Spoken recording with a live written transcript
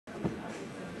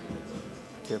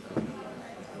careful.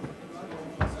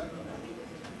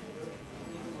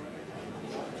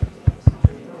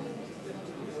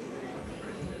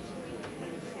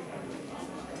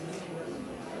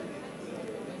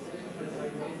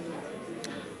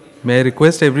 May I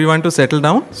request everyone to settle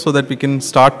down so that we can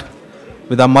start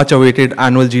with our much awaited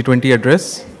annual G20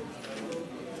 address.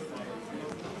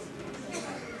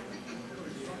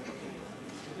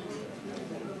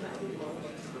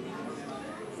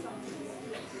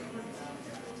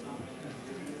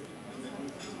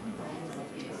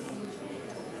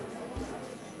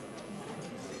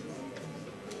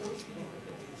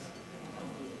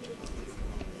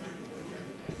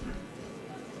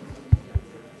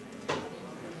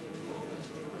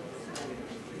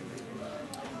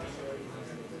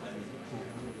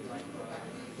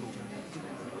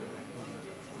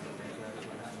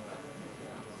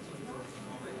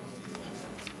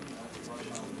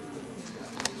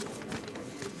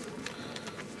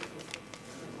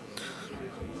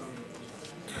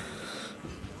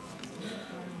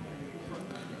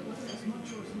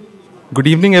 Good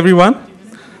evening, everyone.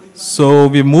 So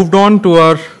we've moved on to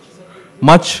our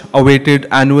much awaited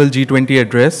annual G20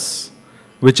 address,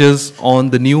 which is on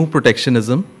the new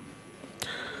protectionism.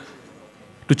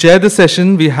 To chair this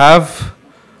session, we have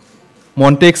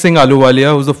Montek Singh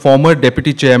Ahluwalia, who's the former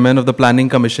Deputy Chairman of the Planning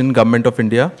Commission, Government of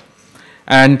India.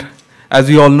 And as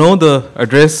we all know, the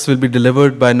address will be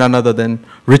delivered by none other than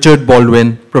Richard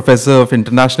Baldwin, Professor of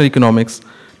International Economics,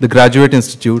 the Graduate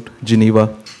Institute,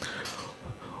 Geneva.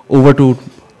 Over to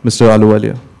Mr.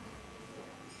 Ahluwalia.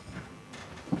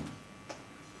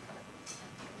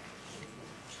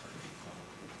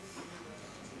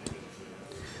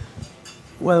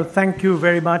 Well, thank you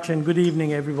very much and good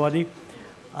evening, everybody.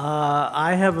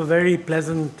 I have a very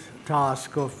pleasant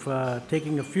task of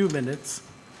taking a few minutes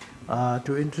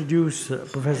to introduce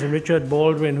Professor Richard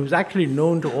Baldwin, who's actually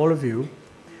known to all of you.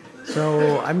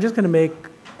 So I'm just going to make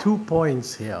 2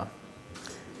 points here.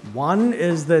 One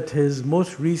is that his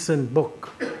most recent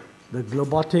book, The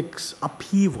Globotics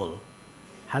Upheaval,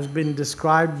 has been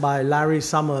described by Larry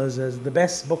Summers as the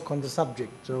best book on the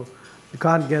subject. So you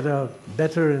can't get a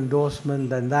better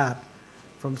endorsement than that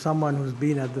from someone who's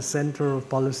been at the center of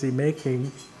policy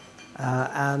making.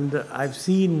 And I've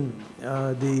seen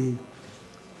the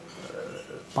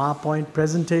PowerPoint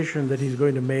presentation that he's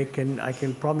going to make, and I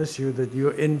can promise you that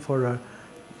you're in for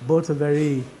both a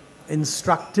very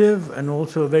instructive and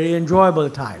also a very enjoyable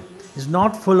time. It's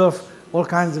not full of all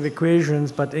kinds of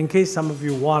equations, but in case some of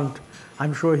you want,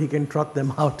 I'm sure he can trot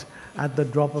them out at the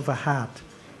drop of a hat.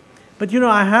 But you know,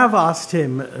 I have asked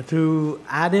him to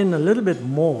add in a little bit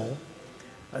more,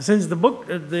 since the book,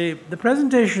 the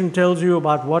presentation tells you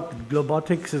about what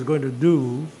globotics is going to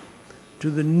do to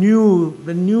the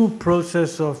new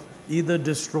process of either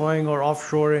destroying or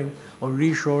offshoring or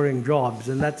reshoring jobs,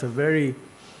 and that's a very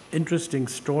interesting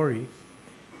story.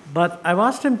 But I've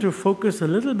asked him to focus a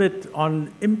little bit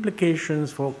on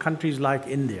implications for countries like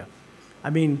India. I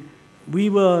mean, we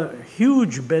were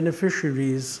huge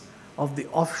beneficiaries of the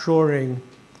offshoring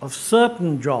of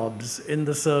certain jobs in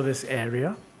the service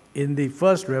area in the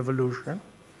first revolution.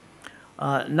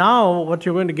 Now what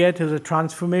you're going to get is a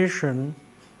transformation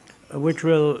which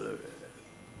will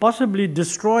possibly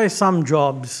destroy some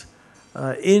jobs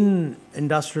in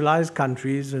industrialized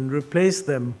countries and replace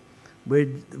them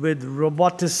with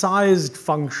roboticized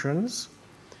functions.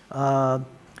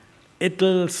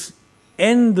 It'll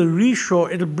end the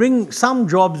reshore. It'll bring some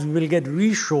jobs will get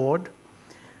reshored,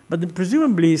 but then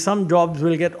presumably some jobs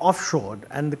will get offshored.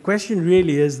 And the question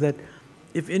really is that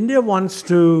if India wants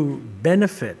to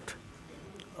benefit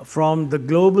from the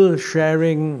global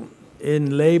sharing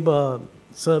in labor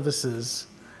services,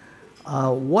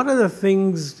 what are the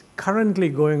things currently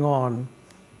going on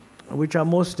which are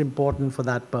most important for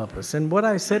that purpose? And what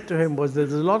I said to him was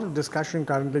there's a lot of discussion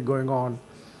currently going on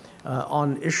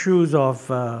issues of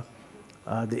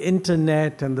the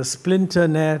internet and the splinter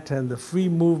net and the free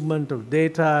movement of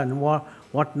data and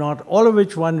whatnot, all of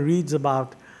which one reads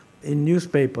about in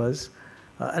newspapers.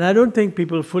 And I don't think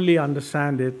people fully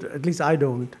understand it, at least I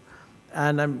don't.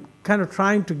 And I'm kind of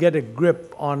trying to get a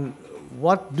grip on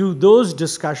what do those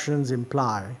discussions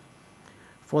imply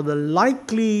for the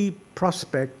likely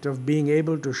prospect of being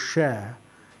able to share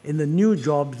in the new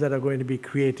jobs that are going to be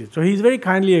created. So he's very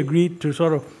kindly agreed to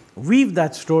sort of weave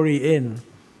that story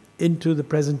into the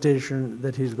presentation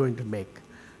that he's going to make.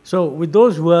 So with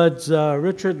those words,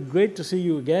 Richard, great to see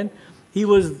you again. He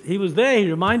was there, he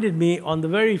reminded me, on the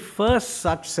very first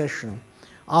such session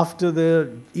after the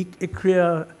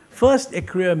first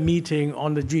ICRIER meeting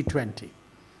on the G20.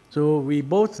 So we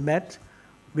both met.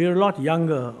 We were a lot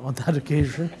younger on that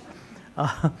occasion.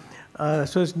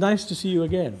 So it's nice to see you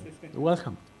again.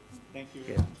 Welcome. Thank you.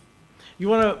 Yeah. You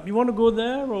wanna go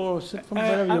there or sit from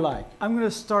wherever you like? I'm going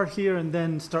to start here and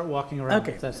then start walking around.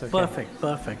 Okay. If that's okay.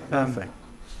 Perfect.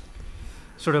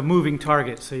 Sort of moving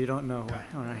target, so you don't know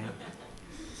where I am.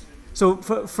 So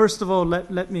first of all,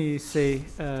 let me say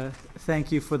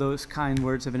thank you for those kind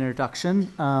words of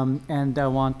introduction, and I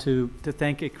want to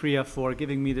thank ICRIER for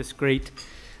giving me this great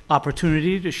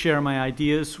opportunity to share my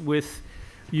ideas with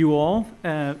you all.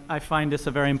 I find this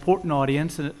a very important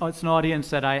audience, and it's an audience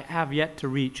that I have yet to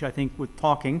reach, I think, with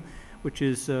talking, which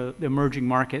is the emerging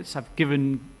markets. I've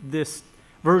given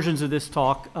versions of this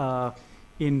talk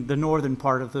in the northern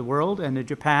part of the world and in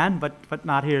Japan, but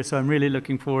not here, so I'm really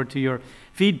looking forward to your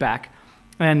feedback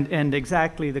and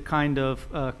exactly the kind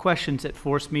of questions that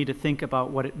force me to think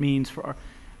about what it means for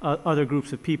other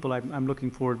groups of people. I'm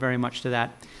looking forward very much to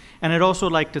that. And I'd also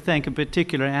like to thank in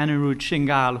particular Anirudh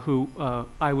Shingal, who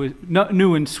I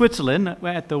knew in Switzerland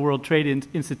at the World Trade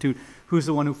Institute, who's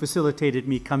the one who facilitated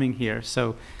me coming here.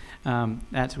 So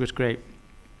that was great.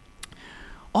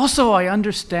 Also, I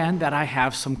understand that I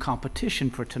have some competition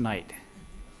for tonight.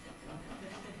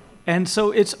 And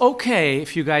so it's okay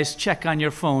if you guys check on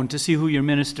your phone to see who your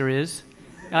minister is.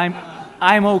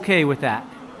 I'm okay with that.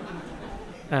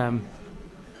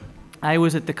 I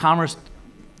was at the Commerce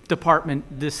Department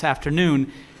this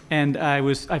afternoon, and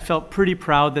I felt pretty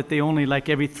proud that they only, like,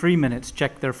 every 3 minutes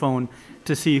checked their phone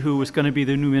to see who was going to be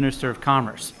the new Minister of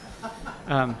Commerce.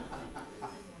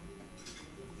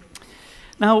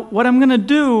 Now, what I'm going to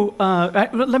do,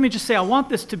 let me just say, I want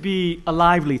this to be a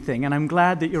lively thing, and I'm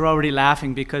glad that you're already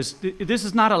laughing, because this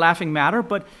is not a laughing matter,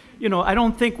 but you know, I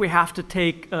don't think we have to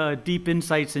take deep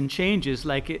insights and changes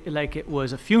like it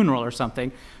was a funeral or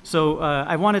something. So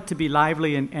I want it to be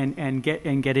lively and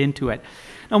get into it.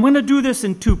 Now, I'm going to do this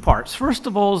in two parts. First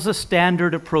of all is a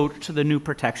standard approach to the new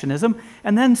protectionism,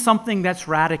 and then something that's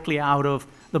radically out of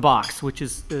the box, which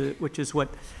is what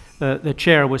the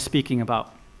chair was speaking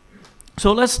about.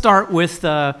 So let's start with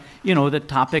you know, the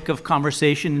topic of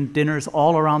conversation and dinners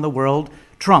all around the world: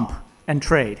 Trump and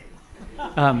trade.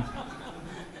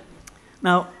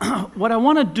 Now, what I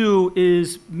want to do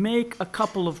is make a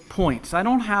couple of points. I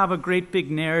don't have a great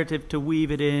big narrative to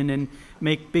weave it in and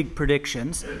make big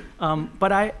predictions,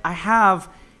 but I have,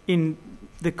 in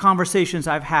the conversations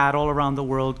I've had all around the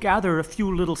world, gathered a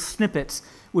few little snippets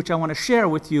which I want to share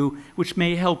with you, which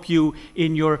may help you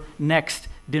in your next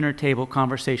dinner table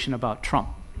conversation about Trump.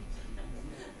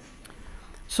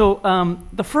 So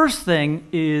the first thing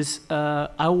is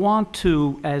I want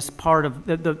to, as part of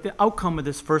the outcome of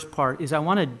this first part, is I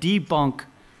want to debunk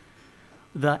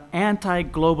the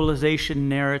anti-globalization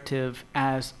narrative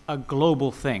as a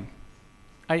global thing.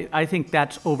 I think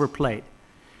that's overplayed.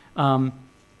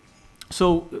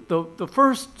 So the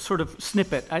first sort of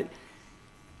snippet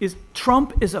is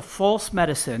Trump is a false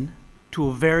medicine to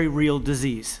a very real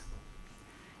disease.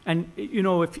 And you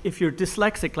know, if you're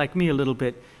dyslexic like me a little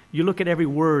bit, you look at every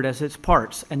word as its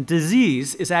parts, and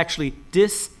disease is actually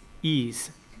dis-ease.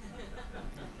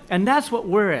 And that's what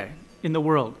we're in the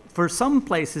world. For some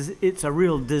places, it's a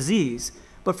real disease,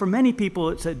 but for many people,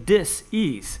 it's a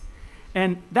dis-ease.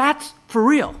 And that's for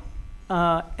real.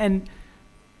 And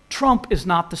Trump is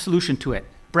not the solution to it.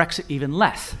 Brexit even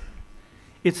less.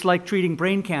 It's like treating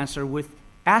brain cancer with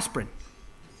aspirin.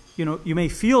 You know, you may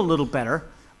feel a little better,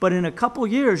 but in a couple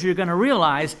years, you're going to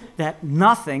realize that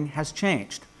nothing has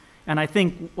changed. And I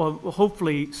think, well,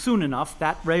 hopefully soon enough,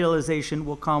 that realization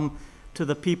will come to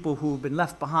the people who have been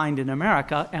left behind in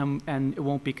America, and it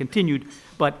won't be continued.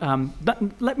 But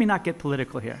let me not get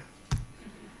political here.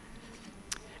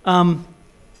 The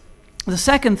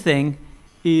second thing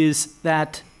is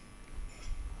that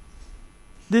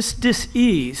this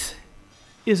dis-ease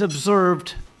is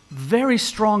observed very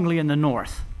strongly in the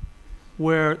North,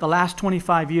 where the last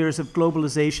 25 years of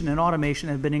globalization and automation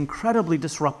have been incredibly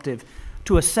disruptive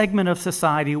to a segment of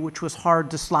society which was hard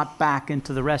to slot back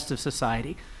into the rest of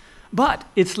society. But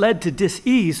it's led to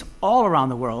dis-ease all around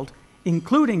the world,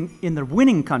 including in the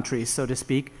winning countries, so to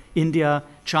speak, India,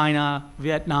 China,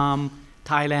 Vietnam,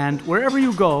 Thailand, wherever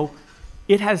you go,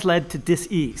 it has led to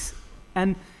dis-ease.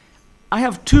 And I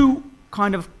have two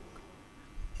kind of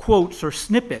quotes or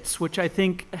snippets which I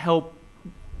think help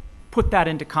put that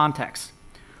into context.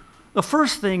 The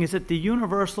first thing is that the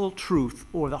universal truth,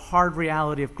 or the hard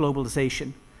reality of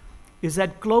globalization, is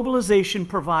that globalization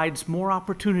provides more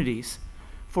opportunities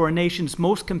for a nation's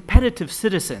most competitive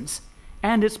citizens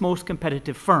and its most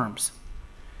competitive firms.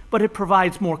 But it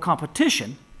provides more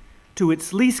competition to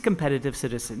its least competitive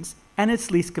citizens and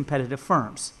its least competitive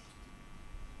firms.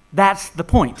 That's the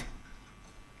point.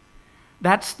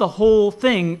 That's the whole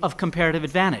thing of comparative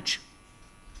advantage.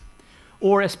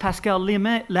 Or as Pascal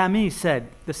Lamy said,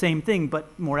 the same thing,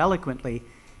 but more eloquently,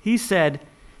 he said,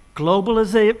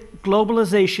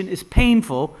 globalization is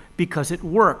painful because it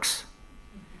works.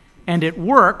 And it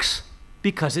works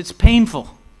because it's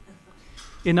painful.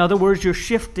 In other words, you're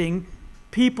shifting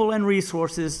people and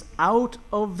resources out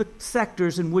of the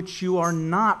sectors in which you are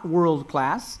not world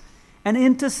class and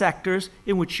into sectors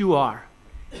in which you are.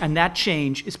 And that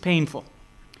change is painful.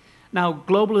 Now,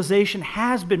 globalization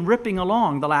has been ripping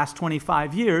along the last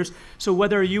 25 years, so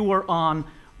whether you were on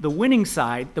the winning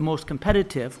side, the most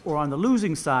competitive, or on the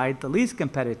losing side, the least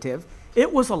competitive,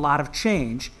 it was a lot of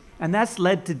change, and that's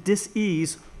led to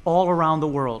dis-ease all around the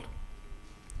world.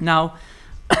 Now,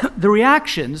 the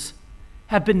reactions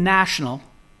have been national,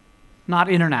 not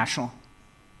international.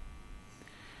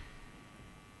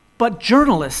 But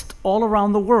journalists all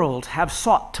around the world have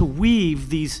sought to weave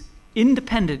these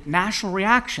independent national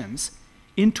reactions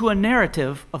into a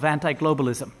narrative of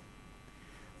anti-globalism.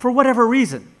 For whatever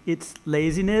reason, it's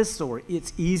laziness or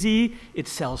it's easy, it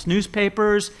sells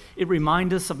newspapers, it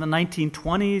reminds us of the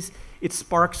 1920s, it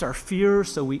sparks our fear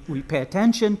so we pay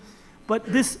attention. But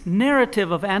this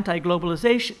narrative of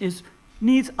anti-globalization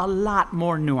needs a lot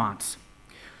more nuance.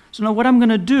 So now what I'm going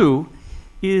to do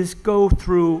is go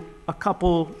through a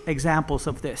couple examples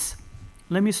of this.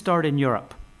 Let me start in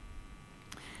Europe.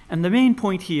 And the main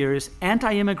point here is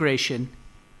anti-immigration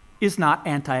is not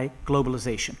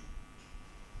anti-globalization.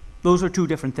 Those are two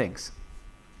different things.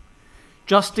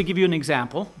 Just to give you an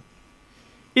example,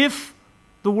 if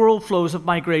the world flows of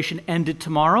migration ended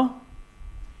tomorrow,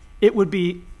 it would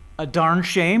be a darn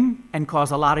shame and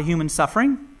cause a lot of human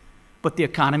suffering, but the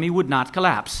economy would not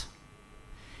collapse.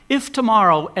 If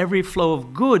tomorrow every flow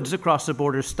of goods across the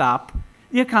border stopped,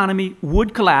 the economy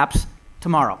would collapse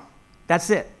tomorrow. That's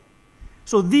it.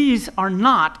 So these are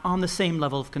not on the same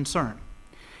level of concern.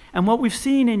 And what we've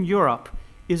seen in Europe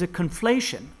is a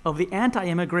conflation of the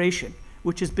anti-immigration,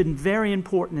 which has been very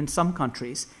important in some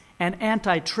countries, and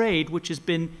anti-trade, which has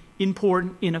been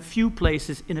important in a few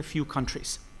places, in a few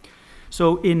countries.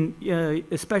 So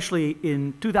especially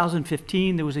in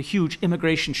 2015, there was a huge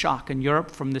immigration shock in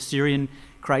Europe from the Syrian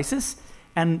crisis,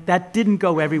 and that didn't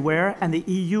go everywhere, and the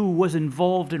EU was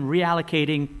involved in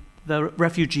reallocating the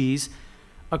refugees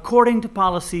according to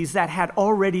policies that had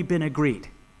already been agreed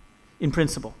in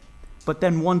principle. But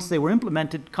then once they were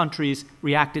implemented, countries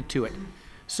reacted to it.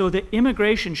 So the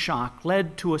immigration shock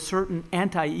led to a certain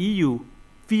anti-EU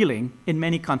feeling in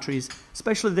many countries,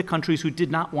 especially the countries who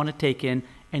did not want to take in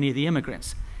any of the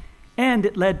immigrants. And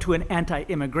it led to an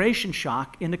anti-immigration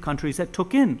shock in the countries that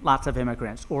took in lots of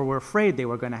immigrants or were afraid they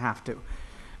were going to have to.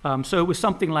 So it was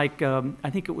something like, I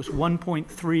think it was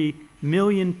 1.3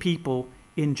 million people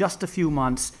in just a few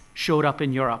months showed up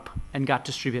in Europe and got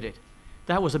distributed.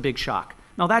 That was a big shock.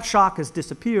 Now that shock has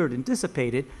disappeared and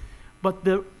dissipated, but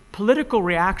the political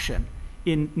reaction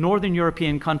in Northern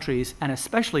European countries, and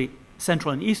especially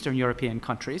Central and Eastern European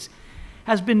countries,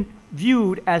 has been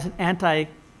viewed as an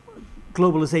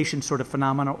anti-globalization sort of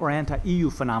phenomena or anti-EU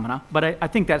phenomena, but I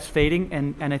think that's fading,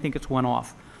 and I think it's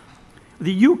one-off.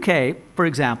 The UK, for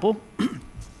example,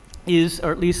 is,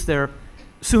 or at least their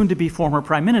soon-to-be former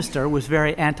prime minister, was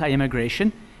very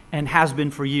anti-immigration and has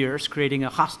been for years, creating a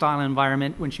hostile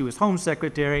environment when she was Home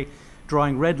Secretary,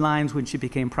 drawing red lines when she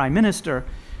became prime minister.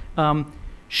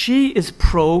 She is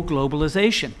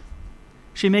pro-globalization.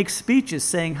 She makes speeches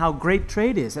saying how great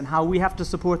trade is and how we have to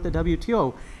support the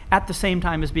WTO at the same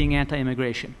time as being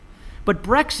anti-immigration. But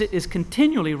Brexit is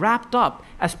continually wrapped up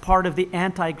as part of the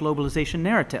anti-globalization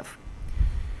narrative.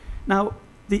 Now,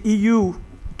 the EU,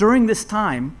 during this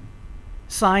time,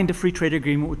 signed a free trade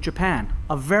agreement with Japan,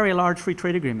 a very large free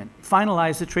trade agreement,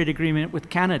 finalized the trade agreement with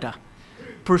Canada,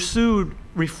 pursued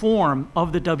reform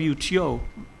of the WTO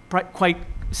quite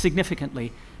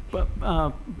significantly, but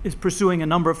is pursuing a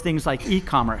number of things like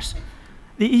e-commerce.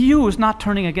 The EU is not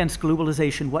turning against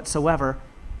globalization whatsoever,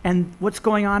 and what's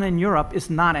going on in Europe is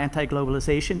not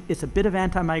anti-globalization. It's a bit of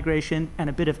anti-migration and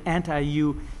a bit of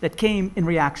anti-EU that came in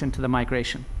reaction to the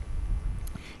migration.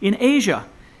 In Asia,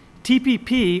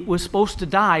 TPP was supposed to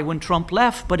die when Trump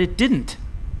left, but it didn't.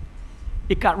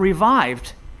 It got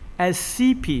revived as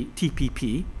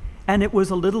TPP, and it was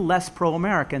a little less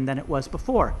pro-American than it was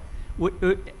before.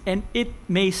 And it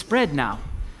may spread now.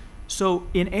 So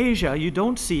in Asia, you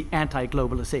don't see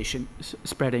anti-globalization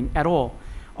spreading at all.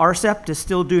 RCEP is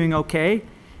still doing okay.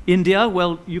 India,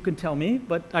 well, you can tell me,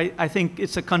 but I think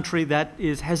it's a country that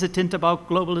is hesitant about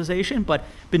globalization, but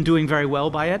been doing very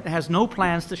well by it. It has no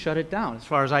plans to shut it down, as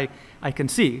far as I can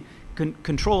see.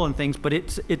 Controlling things, but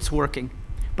it's working.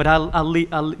 But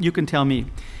you can tell me.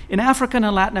 In Africa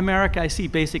and Latin America, I see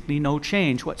basically no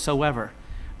change whatsoever.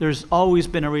 There's always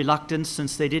been a reluctance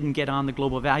since they didn't get on the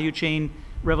global value chain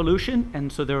revolution,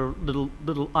 and so they're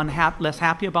less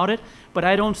happy about it. But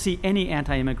I don't see any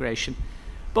anti-immigration.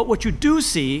 But what you do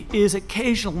see is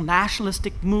occasional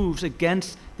nationalistic moves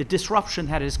against the disruption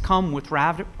that has come with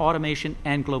rapid automation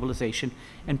and globalization,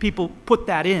 and people put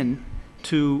that in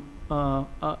to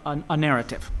a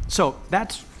narrative. So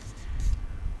that's,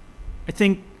 I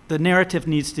think the narrative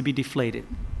needs to be deflated.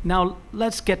 Now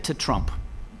let's get to Trump.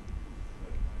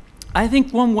 I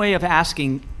think one way of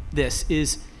asking this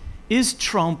is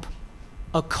Trump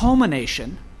a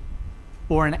culmination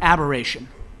or an aberration?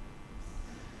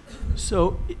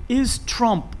 So is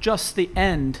Trump just the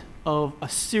end of a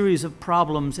series of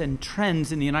problems and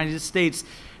trends in the United States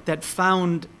that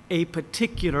found a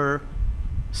particular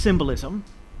symbolism?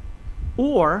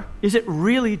 Or is it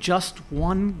really just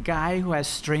one guy who has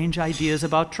strange ideas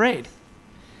about trade?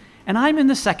 And I'm in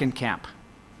the second camp.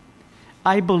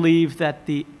 I believe that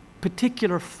the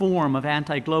particular form of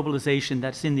anti-globalization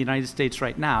that's in the United States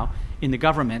right now, in the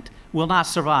government, will not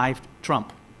survive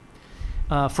Trump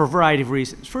for a variety of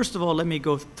reasons. First of all, let me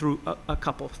go through a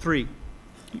couple, three.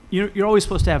 You're always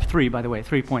supposed to have three, by the way,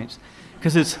 3 points,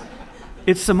 because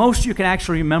it's the most you can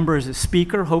actually remember as a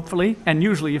speaker, hopefully, and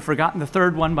usually you've forgotten the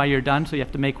third one by you're done, so you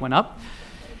have to make one up.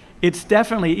 It's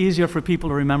definitely easier for people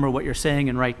to remember what you're saying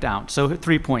and write down. So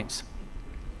 3 points.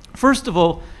 First of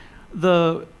all,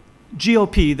 the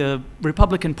GOP, the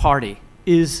Republican Party,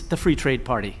 is the free trade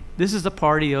party. This is the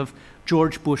party of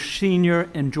George Bush Sr.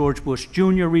 and George Bush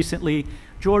Jr. recently.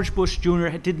 George Bush Jr.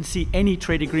 didn't see any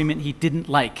trade agreement he didn't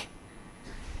like.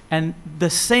 And the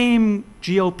same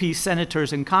GOP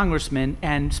senators and congressmen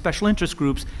and special interest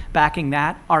groups backing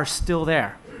that are still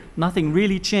there. Nothing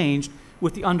really changed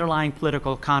with the underlying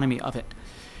political economy of it.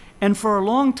 And for a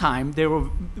long time, they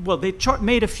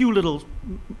made a few little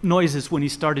noises when he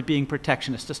started being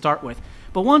protectionist to start with.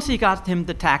 But once he got him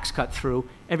the tax cut through,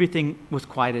 everything was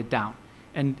quieted down.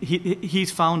 And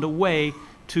he's found a way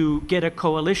to get a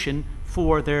coalition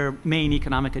for their main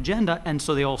economic agenda, and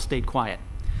so they all stayed quiet.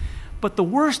 But the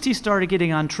worse he started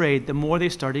getting on trade, the more they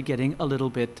started getting a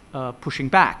little bit pushing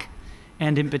back.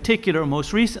 And in particular,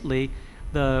 most recently,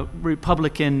 the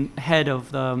Republican head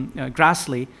of the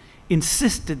Grassley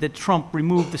insisted that Trump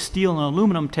remove the steel and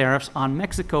aluminum tariffs on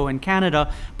Mexico and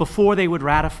Canada before they would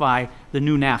ratify the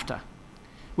new NAFTA,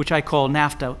 which I call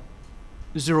NAFTA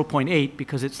 0.8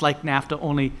 because it's like NAFTA,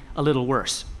 only a little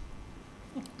worse.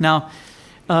 Now,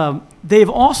 they've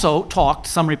also talked,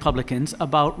 some Republicans,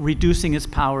 about reducing his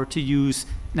power to use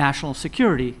national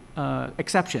security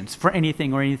exceptions for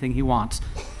anything or anything he wants.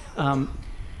 The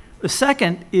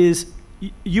second is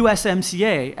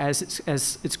USMCA,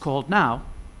 as it's called now,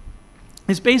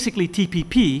 is basically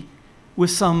TPP with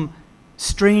some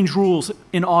strange rules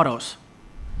in autos.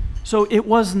 So it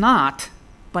was not,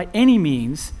 by any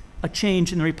means, a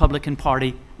change in the Republican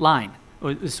Party line,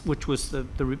 which was the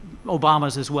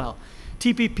Obama's as well.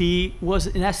 TPP was,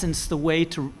 in essence, the way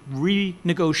to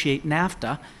renegotiate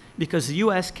NAFTA because the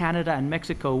US, Canada, and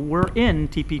Mexico were in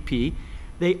TPP.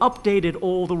 They updated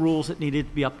all the rules that needed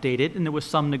to be updated, and there was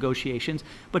some negotiations.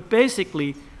 But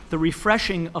basically, the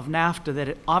refreshing of NAFTA that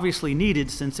it obviously needed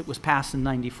since it was passed in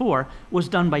 '94 was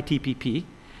done by TPP.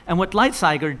 And what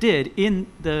Lighthizer did in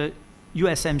the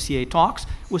USMCA talks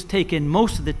was take in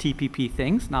most of the TPP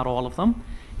things, not all of them,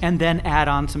 and then add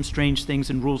on some strange things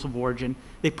in rules of origin.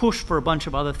 They pushed for a bunch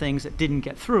of other things that didn't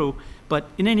get through, but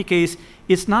in any case,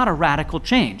 it's not a radical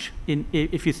change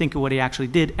if you think of what he actually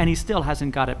did, and he still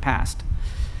hasn't got it passed.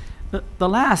 The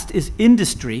last is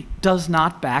industry does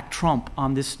not back Trump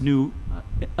on this new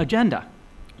agenda.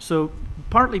 So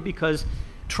partly because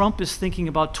Trump is thinking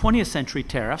about 20th century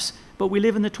tariffs, but we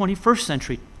live in the 21st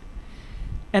century.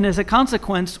 And as a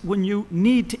consequence, when you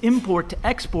need to import to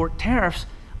export tariffs,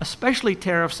 especially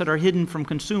tariffs that are hidden from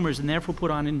consumers and therefore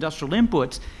put on industrial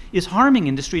inputs, is harming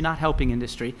industry, not helping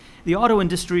industry. The auto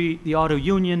industry, the auto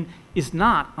union, is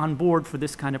not on board for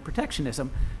this kind of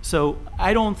protectionism. So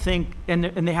I don't think, and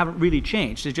they haven't really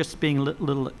changed, they're just being a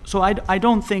little, so I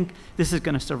don't think this is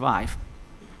going to survive.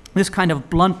 This kind of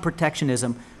blunt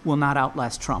protectionism will not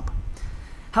outlast Trump.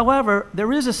 However,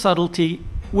 there is a subtlety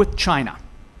with China.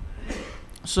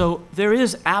 So there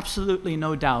is absolutely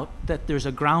no doubt that there's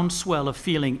a groundswell of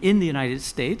feeling in the United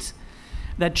States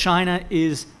that China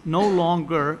is no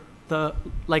longer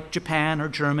like Japan or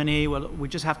Germany. Well, we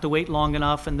just have to wait long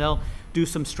enough and they'll do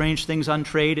some strange things on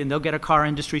trade and they'll get a car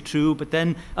industry too, but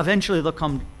then eventually they'll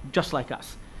come just like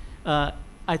us.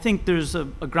 I think there's a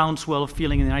groundswell of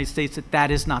feeling in the United States that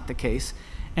that is not the case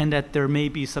and that there may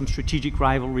be some strategic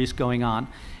rivalries going on.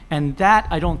 And that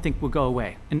I don't think will go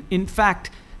away. And in fact,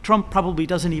 Trump probably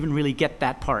doesn't even really get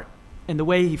that part. and the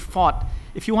way he fought.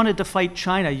 If you wanted to fight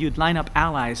China, you'd line up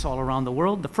allies all around the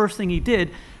world. The first thing he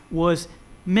did was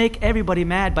make everybody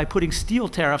mad by putting steel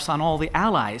tariffs on all the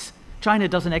allies. China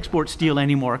doesn't export steel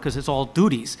anymore because it's all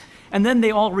duties. And then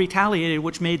they all retaliated,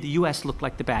 which made the US look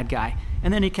like the bad guy.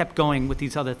 And then he kept going with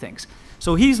these other things.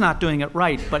 So he's not doing it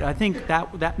right, but I think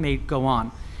that may go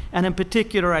on. And in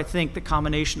particular, I think the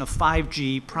combination of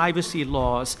 5G, privacy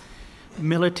laws,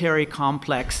 military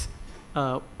complex,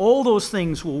 all those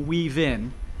things will weave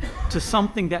in to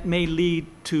something that may lead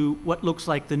to what looks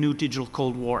like the new digital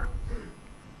Cold War.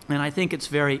 And I think it's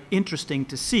very interesting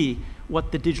to see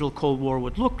what the digital Cold War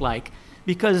would look like,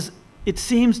 because it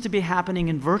seems to be happening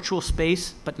in virtual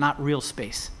space, but not real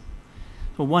space.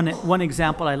 So one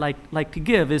example I like to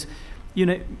give is, you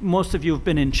know, most of you have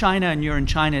been in China and you're in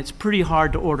China. It's pretty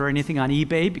hard to order anything on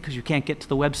eBay because you can't get to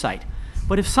the website.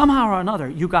 But if somehow or another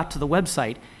you got to the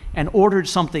website and ordered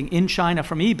something in China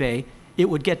from eBay, it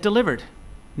would get delivered.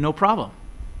 No problem.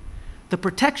 The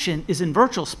protection is in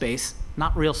virtual space,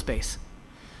 not real space.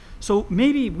 So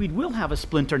maybe we will have a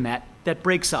splinter net that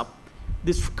breaks up,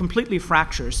 this completely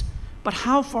fractures, but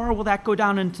how far will that go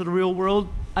down into the real world?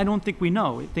 I don't think we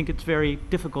know. I think it's very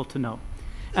difficult to know.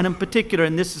 And in particular,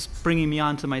 and this is bringing me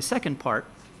on to my second part,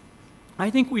 I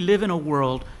think we live in a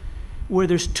world where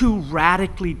there's two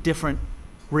radically different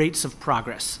rates of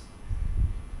progress,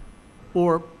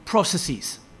 or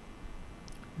processes.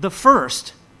 The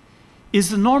first is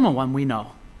the normal one we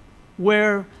know,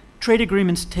 where trade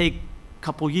agreements take a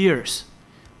couple years.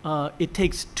 It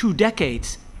takes 2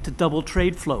 decades to double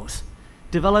trade flows.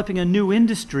 Developing a new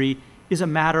industry is a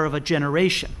matter of a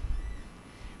generation.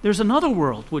 There's another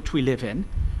world which we live in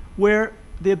where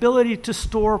the ability to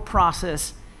store,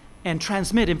 process, and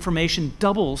transmit information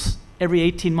doubles every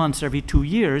 18 months, every 2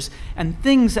 years, and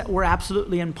things that were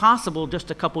absolutely impossible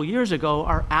just a couple years ago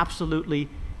are absolutely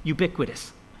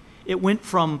ubiquitous. It went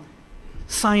from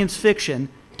science fiction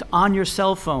to on your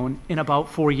cell phone in about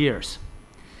 4 years.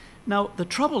 Now, the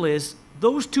trouble is,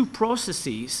 those two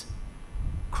processes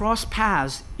cross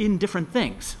paths in different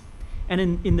things. And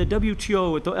in the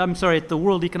WTO, at the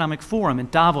World Economic Forum in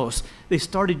Davos, they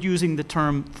started using the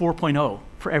term 4.0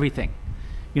 for everything.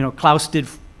 You know, Klaus did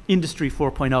Industry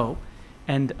 4.0,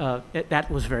 and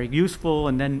that was very useful.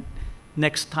 And then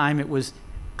next time it was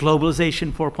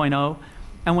Globalization 4.0.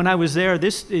 And when I was there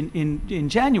in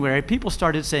January, people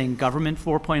started saying Government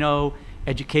 4.0,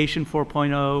 Education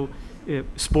 4.0,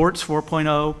 Sports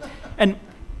 4.0. And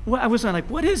I was like,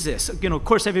 what is this? You know, of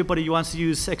course, everybody wants to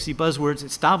use sexy buzzwords.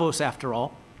 It's Davos, after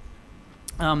all.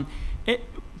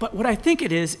 But what I think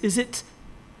it is it's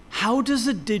how does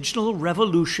a digital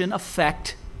revolution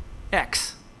affect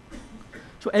X?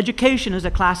 So education is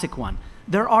a classic one.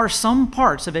 There are some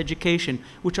parts of education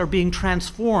which are being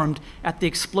transformed at the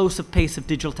explosive pace of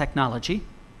digital technology.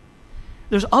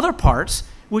 There's other parts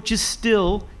which is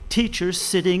still teachers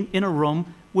sitting in a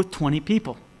room with 20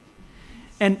 people.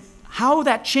 And how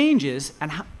that changes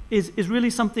and is really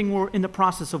something we're in the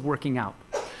process of working out.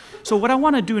 So what I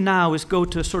want to do now is go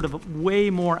to sort of a way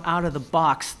more out of the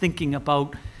box thinking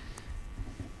about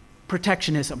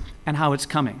protectionism and how it's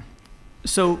coming.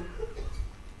 So,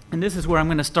 and this is where I'm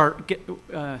going to start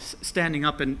standing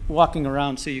up and walking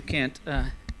around so you can't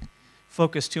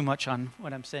focus too much on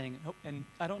what I'm saying. Oh, and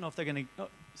I don't know if they're going to,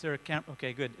 is there a camera?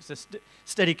 Okay, good. It's a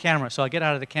steady camera, so I'll get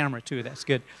out of the camera too. That's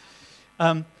good.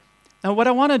 Now, what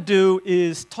I want to do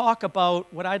is talk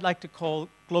about what I'd like to call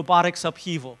globotics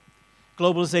upheaval,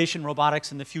 globalization,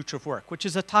 robotics, and the future of work, which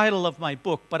is the title of my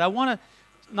book. But I'm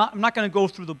not going to go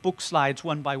through the book slides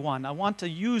one by one. I want to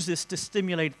use this to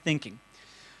stimulate thinking.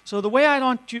 So the way I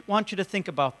want you to think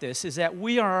about this is that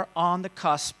we are on the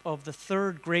cusp of the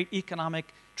third great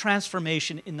economic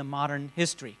transformation in the modern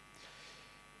history.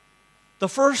 The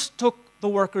first took the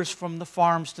workers from the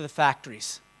farms to the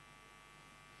factories.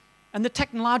 And the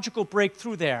technological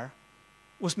breakthrough there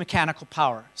was mechanical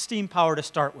power, steam power to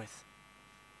start with.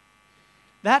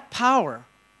 That power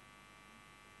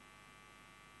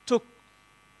took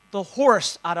the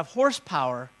horse out of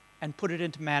horsepower and put it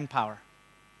into manpower.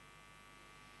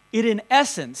 It, in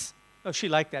essence, oh, she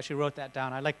liked that. She wrote that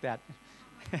down. I like that.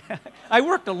 I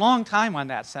worked a long time on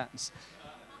that sentence.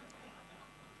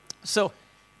 So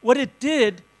what it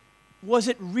did was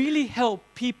it really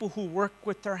helped people who work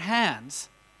with their hands,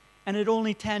 and it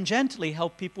only tangentially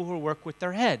helped people who work with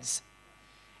their heads.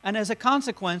 And as a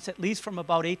consequence, at least from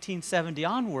about 1870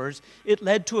 onwards, it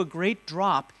led to a great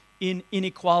drop in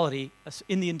inequality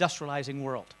in the industrializing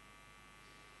world.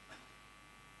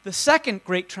 The second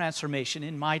great transformation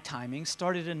in my timing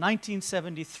started in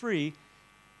 1973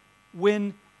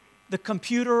 when the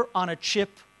computer on a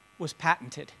chip was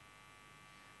patented.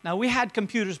 Now, we had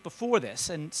computers before this,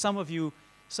 and some of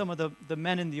the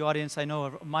men in the audience I know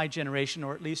of my generation,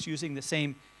 or at least using the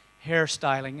same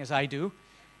hairstyling as I do.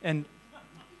 And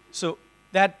so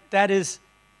that is,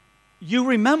 you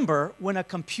remember when a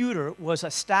computer was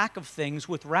a stack of things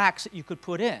with racks that you could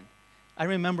put in. I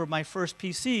remember my first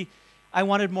PC, I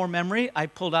wanted more memory. I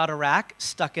pulled out a rack,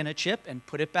 stuck in a chip, and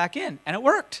put it back in, and it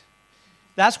worked.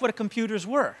 That's what computers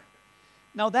were.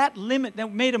 Now that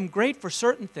made them great for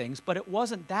certain things, but it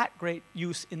wasn't that great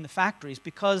use in the factories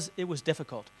because it was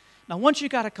difficult. Now once you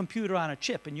got a computer on a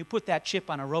chip and you put that chip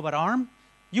on a robot arm,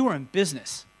 you were in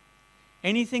business.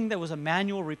 Anything that was a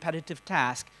manual repetitive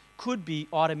task could be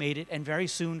automated and very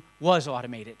soon was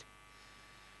automated.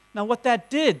 Now what that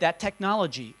did, that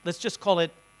technology, let's just call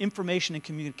it information and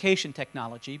communication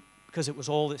technology because it was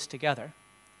all this together,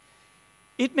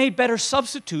 it made better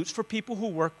substitutes for people who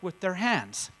work with their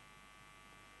hands.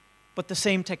 But the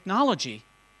same technology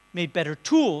made better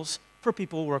tools for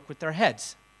people who work with their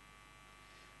heads.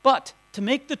 But to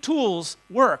make the tools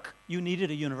work, you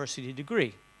needed a university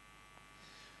degree.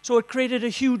 So it created a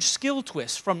huge skill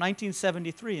twist from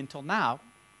 1973 until now,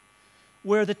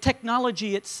 where the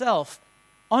technology itself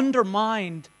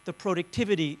undermined the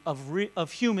productivity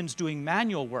of humans doing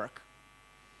manual work,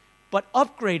 but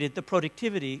upgraded the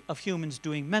productivity of humans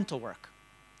doing mental work.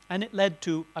 And it led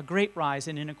to a great rise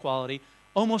in inequality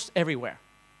almost everywhere.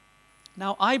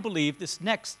 Now, I believe this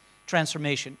next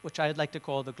transformation, which I'd like to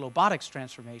call the globotics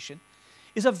transformation,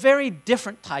 is a very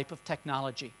different type of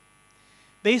technology.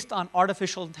 Based on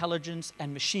artificial intelligence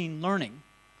and machine learning,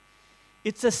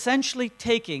 it's essentially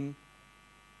taking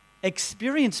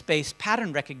experience-based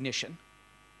pattern recognition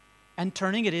and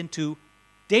turning it into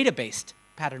data-based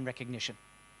pattern recognition.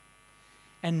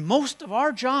 And most of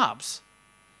our jobs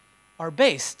are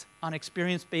based on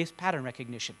experience-based pattern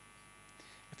recognition.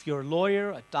 If you're a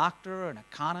lawyer, a doctor, an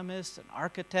economist, an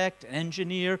architect, an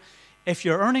engineer, if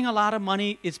you're earning a lot of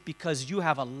money, it's because you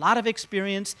have a lot of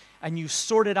experience and you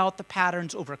sorted out the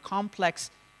patterns over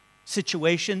complex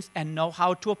situations and know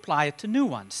how to apply it to new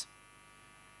ones.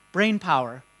 Brain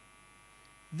power.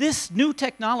 This new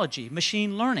technology,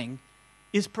 machine learning,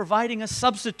 is providing a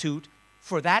substitute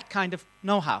for that kind of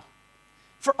know-how.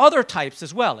 For other types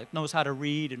as well. It knows how to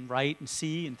read and write and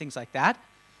see and things like that.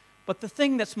 But the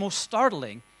thing that's most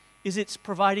startling is it's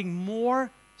providing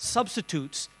more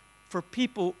substitutes for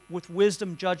people with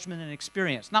wisdom, judgment, and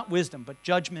experience. Not wisdom, but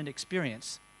judgment,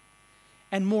 experience.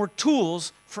 And more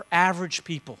tools for average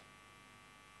people.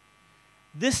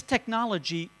 This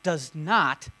technology does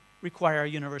not require a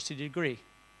university degree.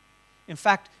 In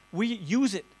fact, we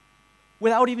use it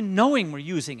without even knowing we're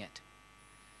using it.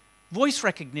 Voice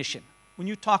recognition. When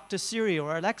you talk to Siri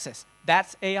or Alexa,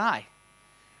 that's AI.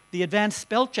 The advanced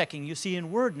spell checking you see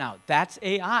in Word now, that's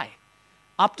AI.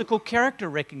 Optical character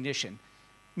recognition,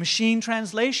 machine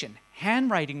translation,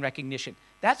 handwriting recognition,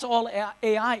 that's all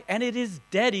AI, and it is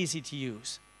dead easy to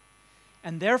use.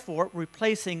 And therefore,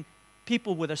 replacing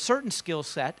people with a certain skill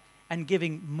set and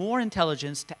giving more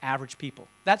intelligence to average people.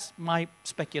 That's my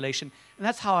speculation, and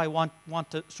that's how I want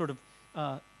to sort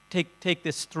of take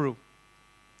this through.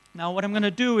 Now, what I'm going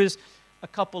to do is a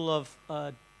couple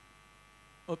of,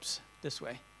 this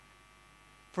way.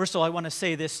 First of all, I want to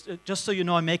say this, just so you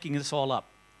know I'm making this all up,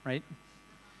 right?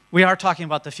 We are talking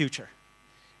about the future.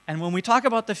 And when we talk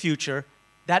about the future,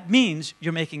 that means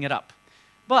you're making it up.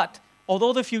 But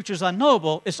although the future is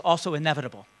unknowable, it's also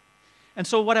inevitable. And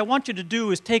so what I want you to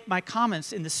do is take my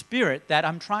comments in the spirit that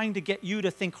I'm trying to get you to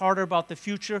think harder about the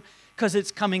future because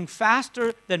it's coming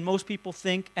faster than most people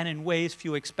think and in ways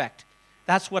few expect.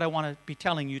 That's what I want to be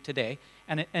telling you today,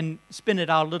 and spin it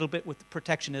out a little bit with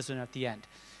protectionism at the end.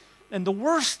 And the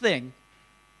worst thing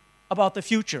about the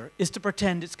future is to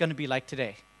pretend it's going to be like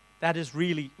today. That is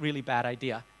really, really bad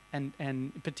idea,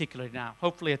 and particularly now.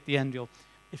 Hopefully at the end,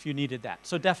 if you needed that.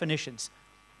 So definitions.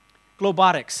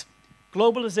 Globotics.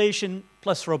 Globalization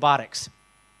plus robotics.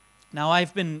 Now,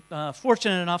 I've been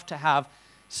fortunate enough to have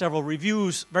several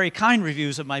reviews, very kind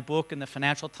reviews of my book in the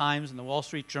Financial Times and the Wall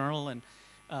Street Journal and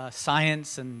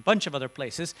Science and a bunch of other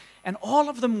places. And all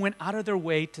of them went out of their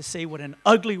way to say what an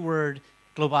ugly word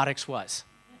globotics was.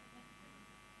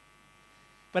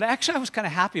 But actually, I was kind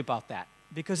of happy about that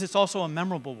because it's also a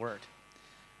memorable word.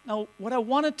 Now, what I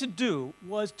wanted to do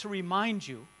was to remind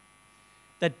you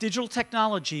that digital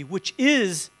technology, which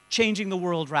is changing the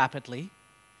world rapidly,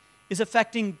 is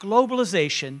affecting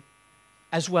globalization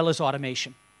as well as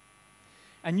automation.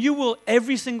 And you will,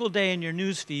 every single day in your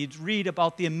news feeds, read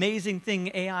about the amazing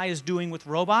thing AI is doing with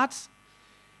robots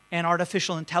and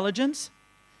artificial intelligence.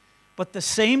 But the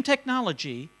same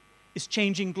technology is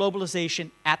changing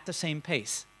globalization at the same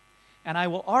pace. And I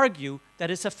will argue that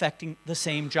it's affecting the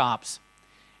same jobs.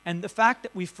 And the fact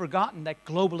that we've forgotten that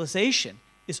globalization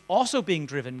is also being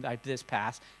driven by this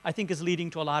path, I think is leading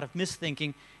to a lot of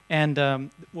misthinking, and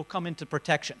will come into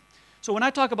protection. So when I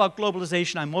talk about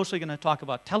globalization, I'm mostly going to talk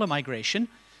about telemigration,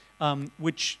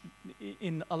 which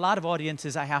in a lot of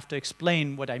audiences I have to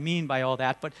explain what I mean by all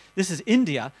that, but this is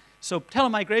India. So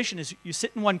telemigration is you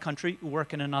sit in one country, you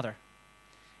work in another.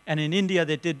 And in India,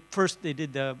 they did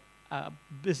the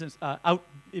business out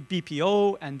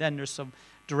BPO, and then there's some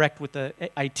direct with the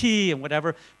IT and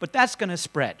whatever, but that's going to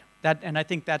spread. And I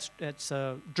think that's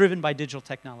driven by digital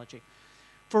technology.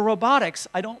 For robotics,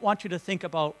 I don't want you to think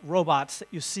about robots that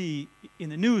you see in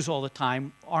the news all the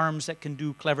time, arms that can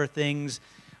do clever things,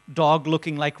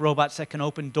 dog-looking like robots that can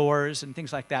open doors and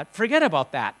things like that. Forget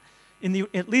about that.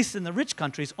 At least in the rich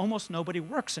countries, almost nobody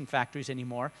works in factories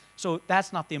anymore, so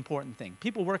that's not the important thing.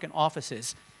 People work in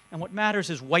offices, and what matters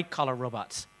is white-collar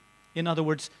robots. In other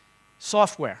words,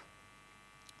 software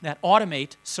that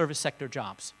automate service sector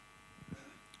jobs.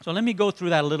 So let me go through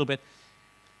that a little bit.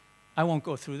 I won't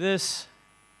go through this.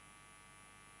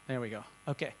 There we go.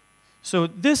 Okay. So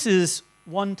this is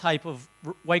one type of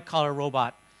white-collar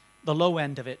robot, the low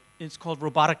end of it. It's called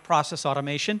robotic process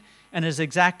automation, and is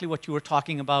exactly what you were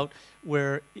talking about,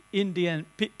 where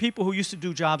people who used to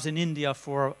do jobs in India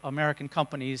for American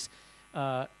companies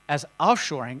as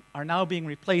offshoring are now being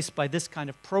replaced by this kind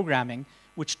of programming,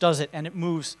 which does it, and it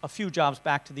moves a few jobs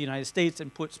back to the United States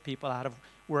and puts people out of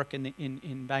work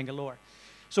in Bangalore.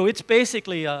 So it's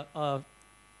basically a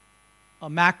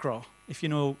macro, if you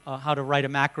know how to write a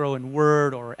macro in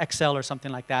Word or Excel or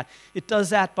something like that. It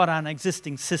does that, but on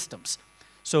existing systems.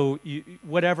 So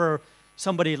whatever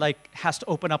somebody has to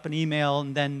open up an email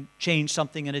and then change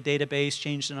something in a database,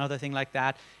 change another thing like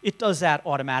that, it does that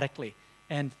automatically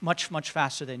and much, much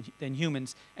faster than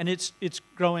humans. And it's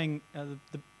growing.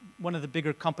 One of the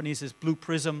bigger companies is Blue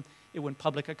Prism. It went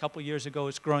public a couple years ago.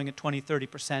 It's growing at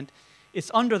 20–30%. It's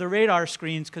under the radar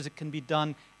screens because it can be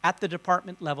done at the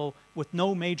department level with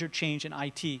no major change in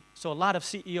IT. So a lot of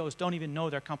CEOs don't even know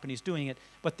their company's doing it,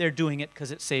 but they're doing it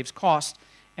because it saves cost.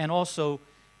 And also,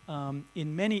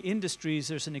 in many industries,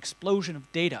 there's an explosion of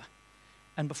data.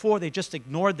 And before, they just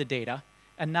ignored the data.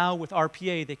 And now with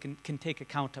RPA, they can take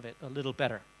account of it a little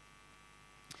better.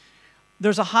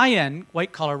 There's a high-end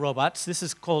white-collar robots. This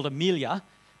is called Amelia.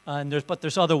 But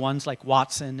there's other ones like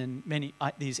Watson and many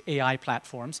these AI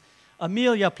platforms.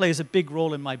 Amelia plays a big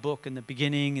role in my book in the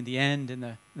beginning, in the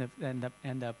end,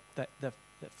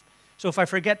 so if I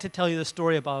forget to tell you the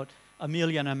story about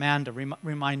Amelia and Amanda,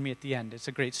 remind me at the end. It's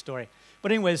a great story.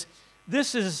 But anyways,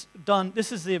 this is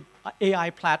the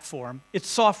AI platform. It's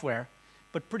software,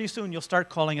 but pretty soon you'll start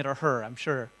calling it a her, I'm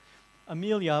sure.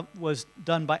 Amelia was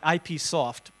done by IP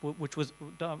Soft, which was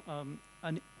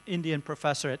an Indian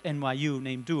professor at NYU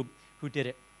named Doob who did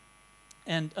it.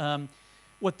 And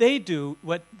what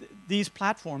these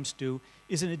platforms do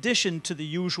is, in addition to the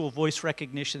usual voice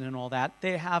recognition and all that,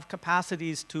 they have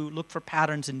capacities to look for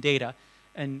patterns in data,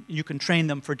 and you can train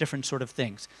them for different sort of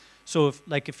things. So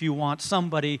if you want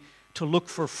somebody to look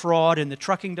for fraud in the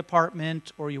trucking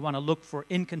department, or you want to look for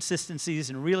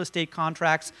inconsistencies in real estate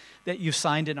contracts that you've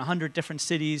signed in 100 different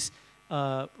cities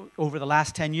over the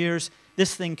last 10 years,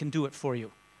 this thing can do it for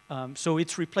you. So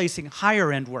it's replacing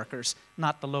higher-end workers,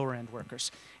 not the lower-end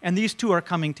workers. And these two are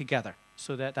coming together.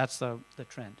 So that's the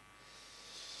trend.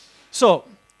 So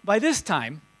by this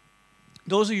time,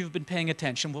 those of you who've been paying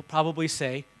attention will probably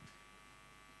say,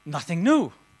 nothing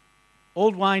new.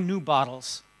 Old wine, new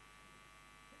bottles.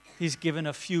 He's given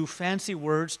a few fancy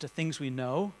words to things we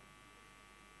know,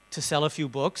 to sell a few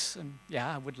books. And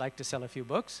yeah, I would like to sell a few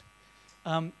books.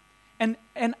 And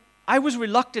I was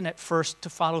reluctant at first to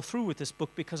follow through with this book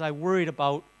because I worried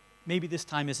about maybe this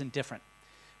time isn't different.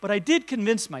 But I did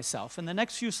convince myself. In the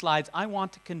next few slides, I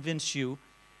want to convince you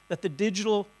that the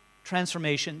digital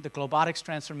transformation, the globotics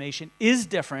transformation, is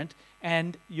different,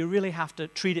 and you really have to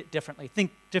treat it differently,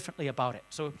 think differently about it.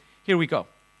 So here we go.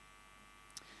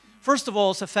 First of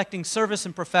all, it's affecting service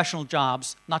and professional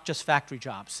jobs, not just factory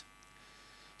jobs.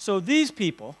 So these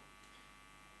people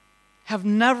have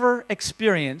never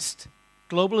experienced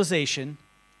globalization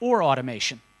or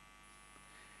automation.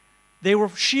 They were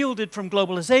shielded from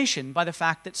globalization by the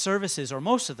fact that services, or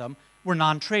most of them, were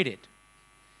non-traded.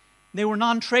 They were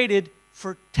non-traded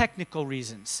for technical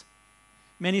reasons.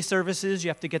 Many services, you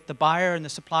have to get the buyer and the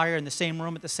supplier in the same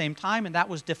room at the same time, and that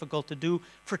was difficult to do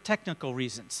for technical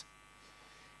reasons.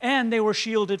 And they were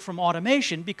shielded from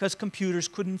automation because computers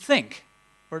couldn't think,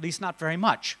 or at least not very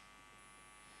much.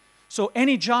 So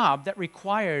any job that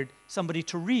required somebody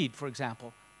to read, for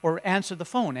example, or answer the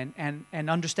phone and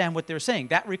understand what they're saying.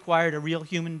 That required a real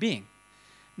human being.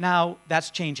 Now that's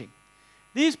changing.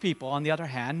 These people, on the other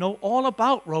hand, know all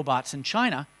about robots in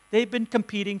China. They've been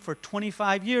competing for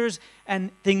 25 years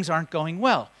and things aren't going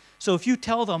well. So if you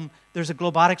tell them there's a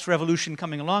globotics revolution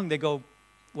coming along, they go,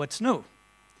 what's new?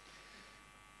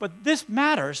 But this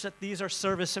matters that these are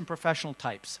service and professional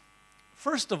types.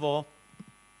 First of all,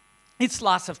 it's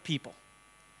lots of people.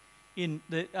 In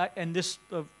the, and this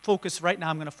focus, right now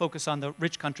I'm going to focus on the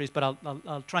rich countries, but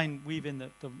I'll try and weave in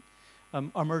the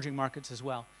emerging markets as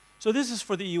well. So this is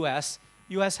for the US.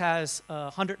 US has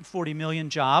 140 million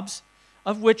jobs,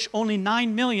 of which only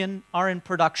 9 million are in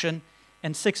production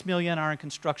and 6 million are in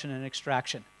construction and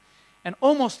extraction. And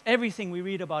almost everything we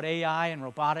read about AI and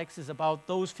robotics is about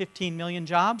those 15 million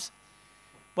jobs.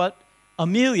 But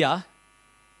Amelia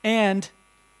and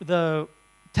the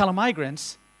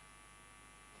telemigrants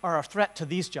are a threat to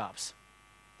these jobs,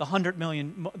 the 100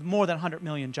 million, more than 100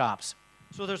 million jobs.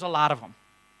 So there's a lot of them.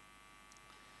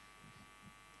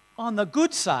 On the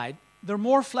good side, they're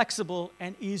more flexible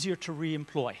and easier to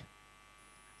re-employ.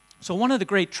 So one of the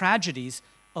great tragedies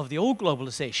of the old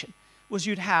globalization was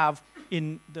you'd have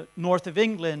in the north of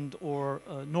England or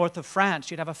north of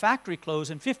France, you'd have a factory close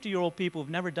and 50-year-old people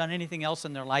who've never done anything else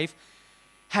in their life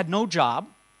had no job,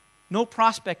 no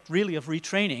prospect really of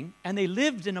retraining, and they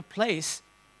lived in a place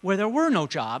where there were no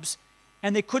jobs,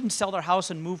 and they couldn't sell their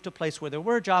house and move to a place where there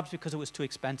were jobs because it was too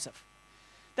expensive.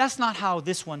 That's not how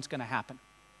this one's going to happen.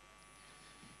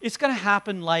 It's going to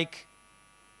happen like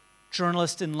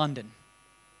journalists in London.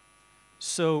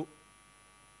 So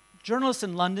journalists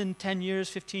in London 10 years,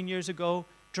 15 years ago,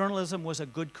 journalism was a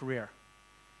good career.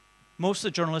 Most of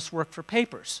the journalists worked for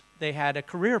papers. They had a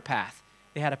career path.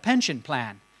 They had a pension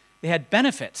plan. They had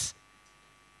benefits.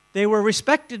 They were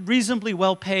respected, reasonably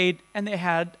well paid, and they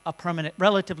had a permanent,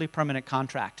 relatively permanent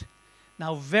contract.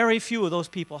 Now, very few of those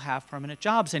people have permanent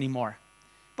jobs anymore,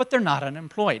 but they're not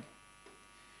unemployed.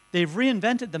 They've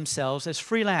reinvented themselves as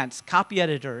freelance copy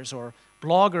editors or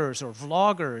bloggers or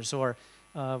vloggers or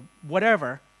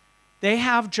whatever. They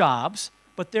have jobs,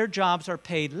 but their jobs are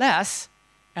paid less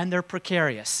and they're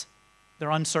precarious.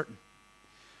 They're uncertain.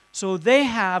 So they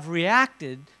have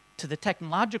reacted to the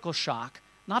technological shock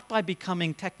not by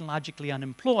becoming technologically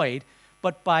unemployed,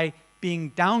 but by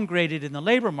being downgraded in the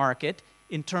labor market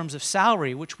in terms of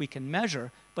salary, which we can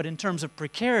measure, but in terms of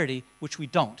precarity, which we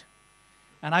don't.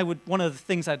 And one of the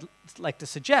things I'd like to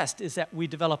suggest is that we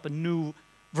develop a new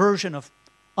version of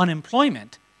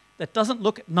unemployment that doesn't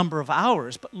look at number of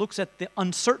hours, but looks at the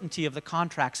uncertainty of the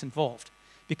contracts involved.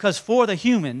 Because for the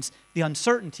humans, the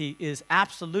uncertainty is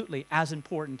absolutely as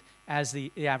important as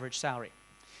the average salary.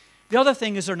 The other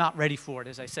thing is they're not ready for it,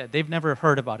 as I said. They've never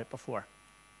heard about it before.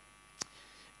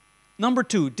 Number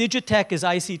two, Digitech is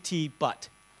ICT, but.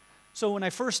 So when I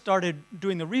first started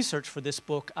doing the research for this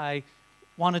book, I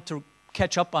wanted to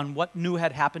catch up on what new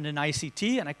had happened in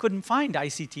ICT, and I couldn't find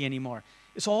ICT anymore.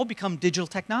 It's all become digital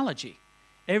technology.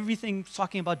 Everything's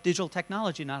talking about digital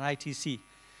technology, not ITC.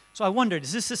 So I wondered,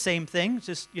 is this the same thing? Is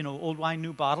this, old wine,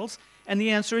 new bottles? And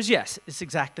the answer is yes, it's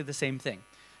exactly the same thing.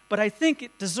 But I think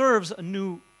it deserves a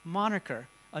new moniker,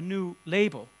 a new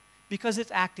label, because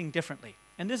it's acting differently.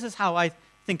 And this is how I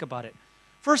think about it.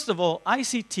 First of all,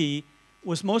 ICT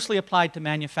was mostly applied to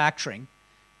manufacturing,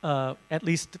 at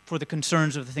least for the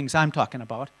concerns of the things I'm talking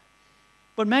about.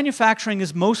 But manufacturing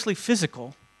is mostly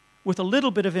physical, with a little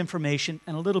bit of information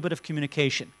and a little bit of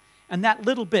communication. And that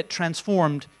little bit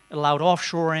transformed, allowed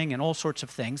offshoring and all sorts of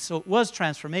things. So it was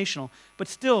transformational, but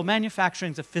still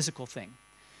manufacturing is a physical thing.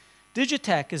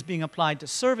 Digitech is being applied to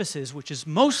services, which is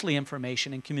mostly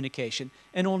information and communication,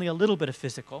 and only a little bit of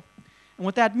physical. And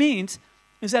what that means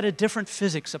is that a different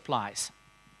physics applies.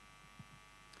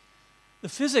 The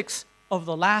physics of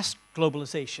the last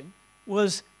globalization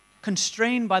was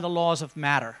constrained by the laws of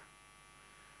matter.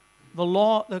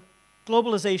 The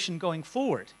globalization going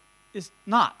forward is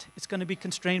not. It's going to be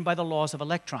constrained by the laws of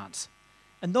electrons.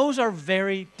 And those are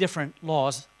very different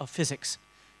laws of physics.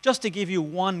 Just to give you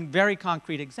one very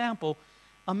concrete example,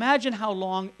 imagine how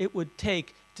long it would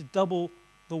take to double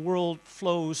the world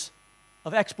flows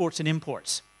of exports and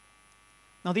imports.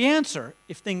 Now the answer,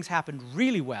 if things happened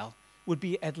really well, would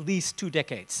be at least 2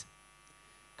 decades.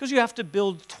 Because you have to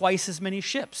build twice as many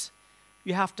ships.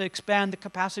 You have to expand the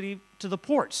capacity to the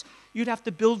ports. You'd have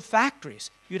to build factories.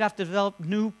 You'd have to develop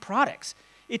new products.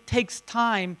 It takes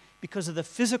time because of the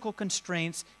physical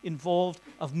constraints involved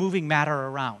of moving matter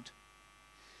around.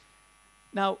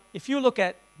 Now, if you look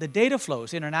at the data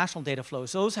flows, international data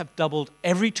flows, those have doubled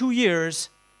every 2 years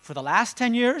for the last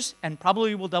 10 years and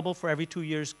probably will double for every 2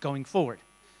 years going forward.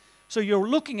 So you're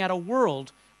looking at a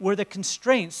world were the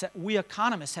constraints that we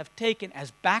economists have taken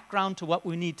as background to what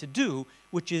we need to do,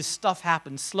 which is stuff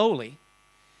happens slowly,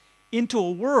 into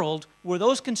a world where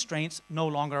those constraints no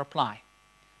longer apply.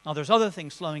 Now, there's other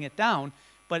things slowing it down,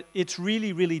 but it's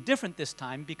really, really different this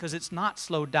time because it's not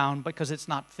slowed down, because it's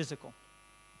not physical.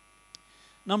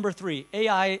 Number 3,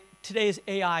 AI. Today's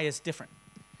AI is different.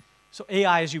 So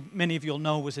AI, as many of you will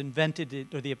know, was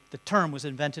invented, or the term was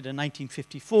invented in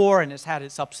 1954, and it's had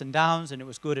its ups and downs, and it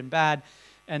was good and bad.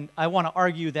 And I want to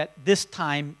argue that this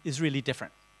time is really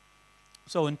different.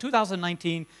 So in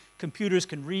 2019, computers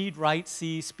can read, write,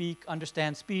 see, speak,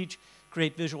 understand speech,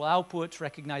 create visual outputs,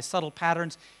 recognize subtle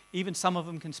patterns. Even some of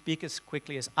them can speak as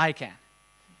quickly as I can.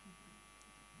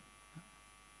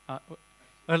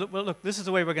 Well, look, this is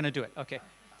the way we're going to do it. Okay.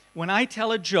 When I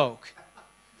tell a joke,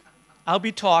 I'll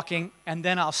be talking, and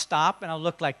then I'll stop, and I'll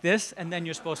look like this, and then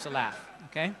you're supposed to laugh.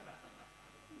 Okay?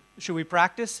 Should we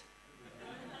practice?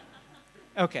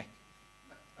 Okay.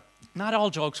 Not all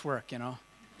jokes work, you know.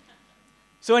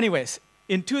 So anyways,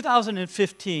 in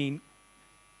 2015,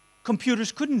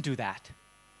 computers couldn't do that.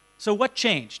 So what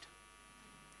changed?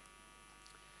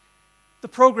 The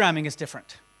programming is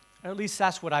different. Or at least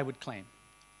that's what I would claim.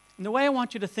 And the way I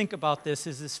want you to think about this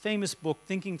is this famous book,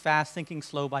 Thinking Fast, Thinking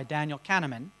Slow, by Daniel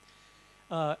Kahneman,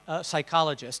 a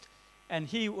psychologist. And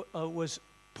he was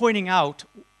pointing out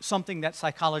something that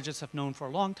psychologists have known for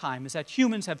a long time, is that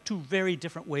humans have two very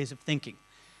different ways of thinking.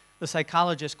 The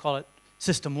psychologists call it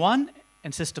System 1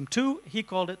 and System 2. He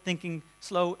called it thinking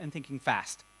slow and thinking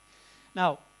fast.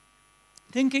 Now,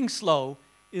 thinking slow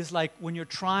is like when you're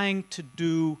trying to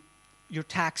do your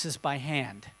taxes by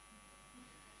hand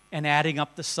and adding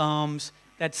up the sums.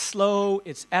 That's slow,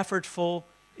 it's effortful,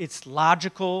 it's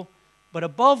logical, but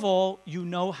above all, you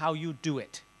know how you do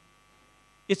it.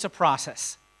 It's a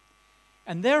process.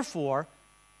 And therefore,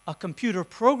 a computer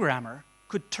programmer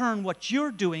could turn what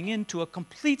you're doing into a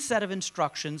complete set of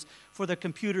instructions for the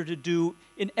computer to do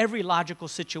in every logical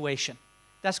situation.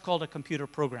 That's called a computer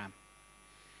program.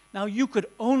 Now, you could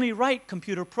only write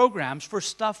computer programs for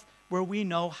stuff where we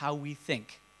know how we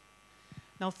think.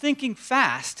 Now, thinking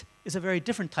fast is a very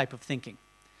different type of thinking.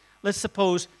 Let's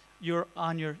suppose you're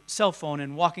on your cell phone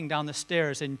and walking down the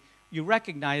stairs, and you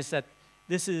recognize that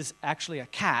this is actually a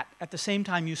cat at the same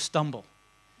time you stumble.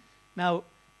 Now,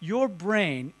 your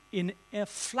brain, in a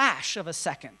flash of a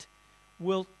second,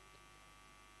 will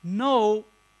know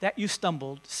that you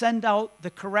stumbled, send out the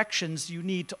corrections you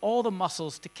need to all the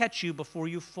muscles to catch you before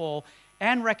you fall,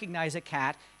 and recognize a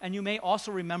cat, and you may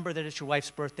also remember that it's your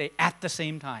wife's birthday at the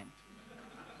same time.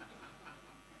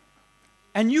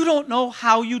 And you don't know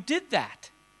how you did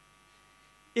that.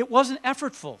 It wasn't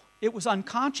effortful. It was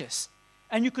unconscious.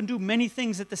 And you can do many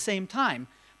things at the same time.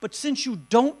 But since you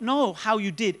don't know how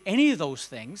you did any of those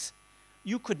things,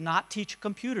 you could not teach a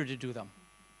computer to do them.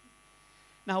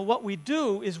 Now, what we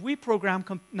do is we program,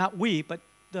 not we, but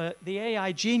the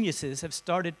AI geniuses have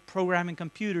started programming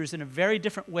computers in a very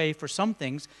different way for some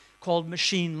things called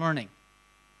machine learning.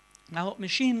 Now, what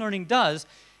machine learning does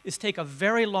is take a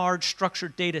very large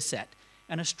structured data set.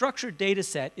 And a structured data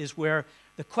set is where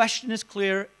the question is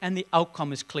clear and the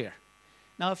outcome is clear.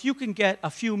 Now, if you can get a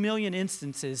few million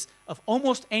instances of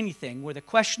almost anything where the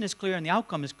question is clear and the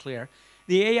outcome is clear,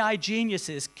 the AI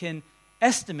geniuses can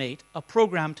estimate a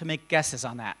program to make guesses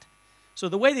on that. So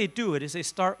the way they do it is they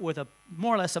start with a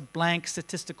more or less a blank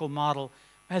statistical model.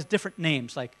 It has different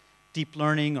names like deep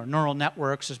learning or neural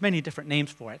networks. There's many different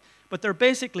names for it. But they're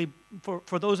basically,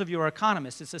 for those of you who are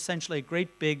economists, it's essentially a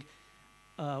great big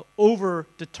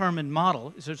over-determined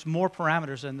model. There's more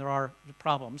parameters than there are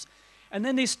problems. And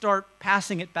then they start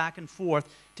passing it back and forth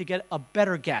to get a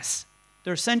better guess.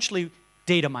 They're essentially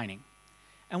data mining.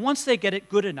 And once they get it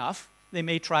good enough, they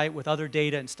may try it with other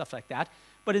data and stuff like that.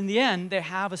 But in the end, they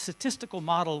have a statistical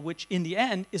model, which in the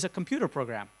end is a computer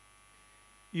program.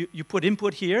 You put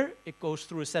input here, it goes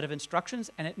through a set of instructions,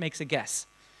 and it makes a guess.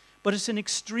 But it's an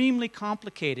extremely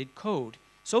complicated code,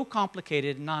 so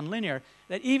complicated and nonlinear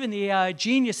that even the AI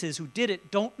geniuses who did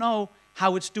it don't know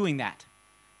how it's doing that.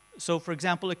 So, for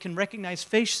example, it can recognize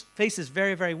faces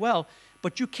very, very well,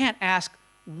 but you can't ask,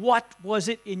 what was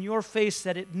it in your face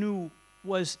that it knew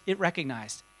it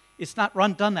recognized? It's not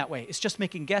done that way. It's just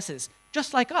making guesses,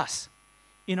 just like us,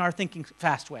 in our thinking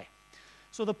fast way.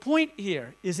 So the point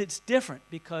here is it's different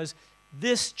because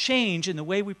this change in the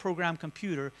way we program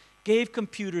computer gave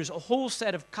computers a whole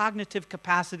set of cognitive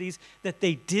capacities that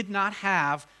they did not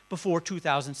have before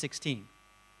 2016.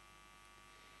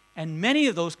 And many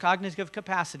of those cognitive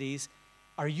capacities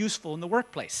are useful in the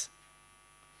workplace.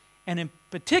 And in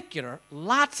particular,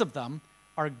 lots of them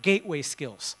are gateway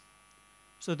skills.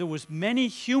 So there was many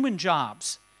human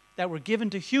jobs that were given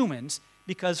to humans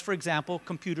because, for example,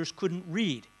 computers couldn't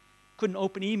read, couldn't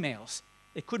open emails,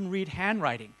 they couldn't read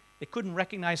handwriting, they couldn't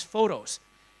recognize photos.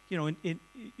 You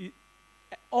know,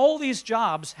 all these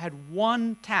jobs had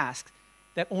one task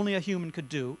that only a human could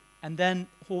do, and then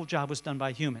the whole job was done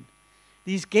by a human.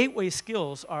 These gateway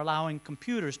skills are allowing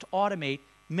computers to automate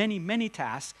many, many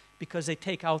tasks because they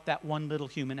take out that one little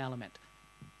human element.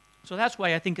 So that's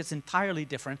why I think it's entirely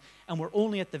different, and we're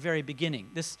only at the very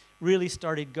beginning. This really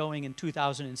started going in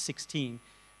 2016.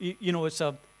 You know, it's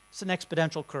an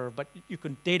exponential curve, but you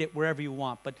can date it wherever you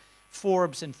want. But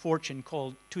Forbes and Fortune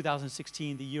called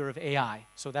 2016 the year of AI,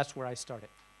 so that's where I started.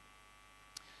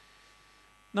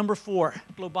 Number 4,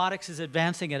 robotics is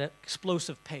advancing at an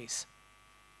explosive pace.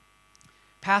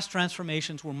 Past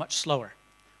transformations were much slower.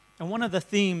 And one of the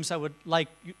themes I would like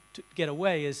you to get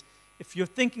away is, if you're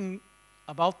thinking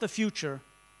about the future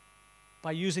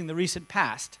by using the recent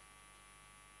past,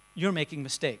 you're making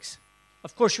mistakes.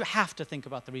 Of course, you have to think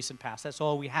about the recent past. That's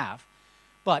all we have.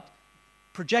 But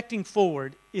projecting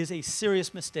forward is a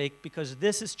serious mistake because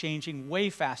this is changing way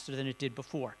faster than it did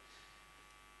before.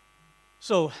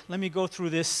 So let me go through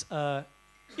this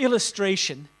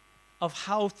illustration of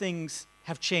how things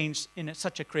have changed in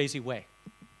such a crazy way.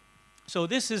 So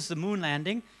this is the moon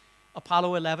landing.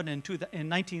 Apollo 11 in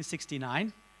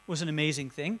 1969 was an amazing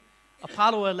thing.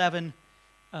 Apollo 11,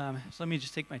 so let me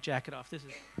just take my jacket off. This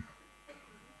is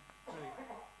really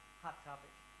hot topic.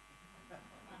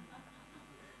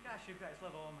 Gosh, you guys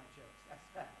love all my jokes.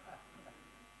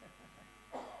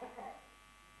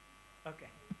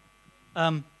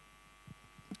 Okay.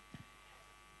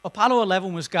 Apollo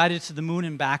 11 was guided to the moon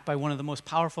and back by one of the most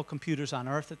powerful computers on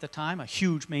Earth at the time, a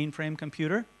huge mainframe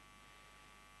computer.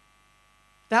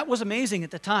 That was amazing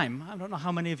at the time. I don't know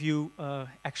how many of you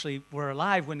actually were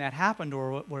alive when that happened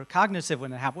or were cognitive when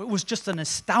that happened. It was just an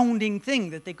astounding thing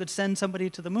that they could send somebody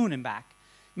to the moon and back.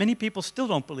 Many people still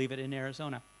don't believe it in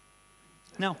Arizona.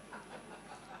 Now,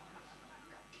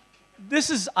 this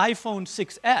is iPhone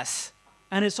 6S,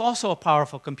 and it's also a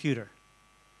powerful computer.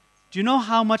 Do you know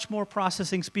how much more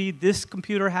processing speed this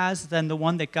computer has than the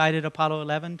one that guided Apollo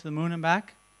 11 to the moon and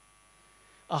back?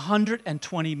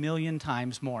 120 million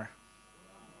times more.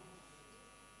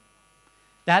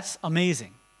 That's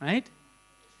amazing, right?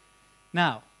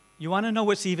 Now, you want to know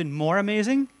what's even more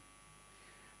amazing?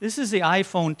 This is the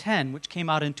iPhone X, which came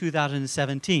out in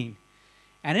 2017.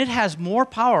 And it has more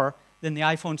power than the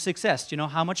iPhone 6S. Do you know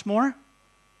how much more?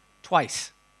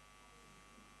 Twice.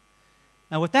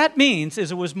 Now, what that means is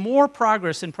there was more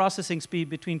progress in processing speed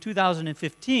between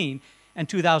 2015 and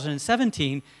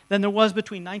 2017 than there was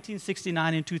between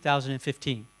 1969 and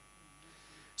 2015.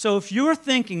 So if you're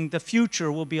thinking the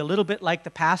future will be a little bit like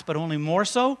the past, but only more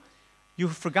so,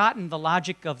 you've forgotten the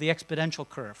logic of the exponential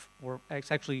curve, or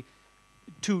it's actually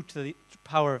 2 to the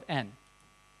power of n.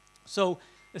 So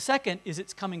the second is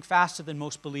it's coming faster than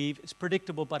most believe. It's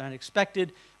predictable but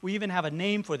unexpected. We even have a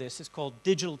name for this. It's called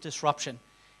digital disruption.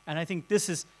 And I think this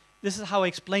is how I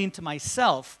explain to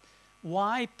myself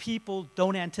why people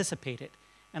don't anticipate it.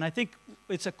 And I think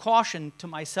it's a caution to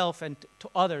myself and to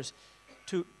others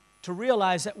to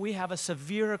realize that we have a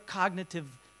severe cognitive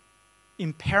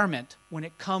impairment when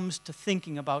it comes to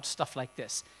thinking about stuff like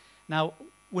this. Now,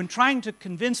 when trying to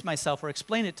convince myself or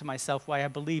explain it to myself why I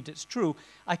believed it's true,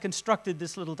 I constructed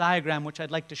this little diagram which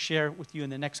I'd like to share with you in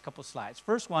the next couple slides.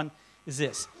 First one is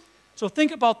this. So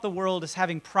think about the world as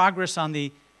having progress on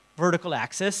the vertical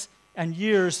axis and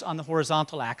years on the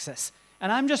horizontal axis.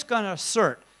 And I'm just going to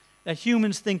assert that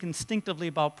humans think instinctively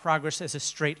about progress as a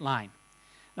straight line.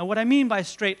 Now, what I mean by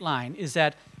straight line is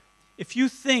that if you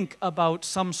think about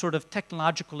some sort of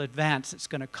technological advance that's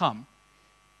going to come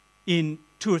in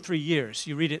 2 or 3 years,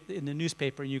 you read it in the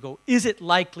newspaper and you go, is it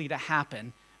likely to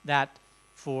happen that,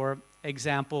 for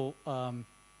example,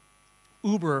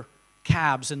 Uber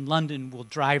cabs in London will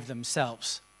drive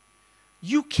themselves?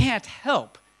 You can't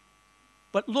help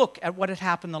but look at what had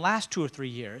happened the last 2 or 3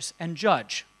 years and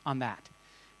judge on that.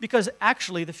 Because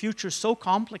actually the future is so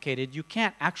complicated, you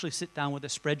can't actually sit down with a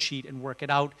spreadsheet and work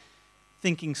it out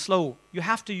thinking slow. You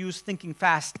have to use thinking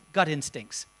fast gut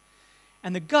instincts.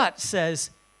 And the gut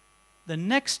says the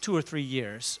next 2 or 3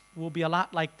 years will be a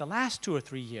lot like the last 2 or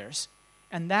 3 years,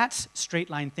 and that's straight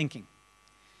line thinking.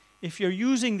 If you're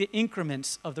using the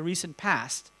increments of the recent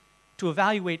past to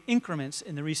evaluate increments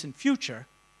in the recent future,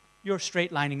 you're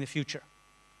straight lining the future.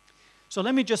 So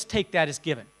let me just take that as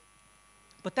given.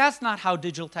 But that's not how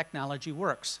digital technology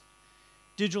works.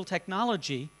 Digital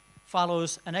technology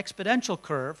follows an exponential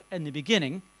curve in the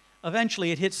beginning.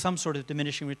 Eventually, it hits some sort of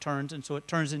diminishing returns, and so it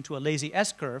turns into a lazy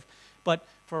S-curve. But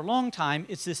for a long time,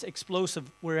 it's this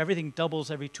explosive where everything doubles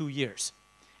every 2 years.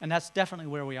 And that's definitely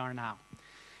where we are now.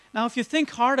 Now, if you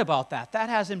think hard about that, that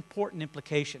has important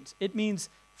implications. It means,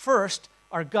 first,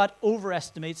 our gut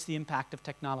overestimates the impact of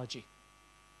technology.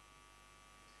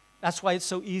 That's why it's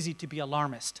so easy to be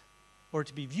alarmist, or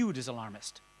to be viewed as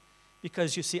alarmist.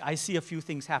 Because you see, I see a few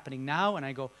things happening now, and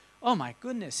I go, oh my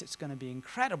goodness, it's going to be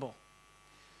incredible.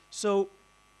 So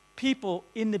people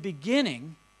in the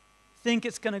beginning think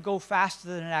it's going to go faster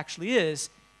than it actually is.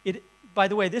 By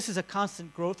the way, this is a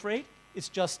constant growth rate. It's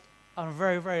just on a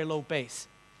very, very low base.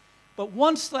 But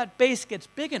once that base gets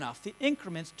big enough, the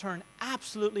increments turn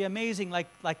absolutely amazing, like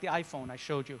the iPhone I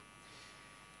showed you.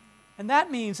 And that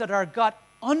means that our gut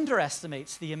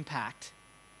underestimates the impact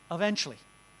eventually.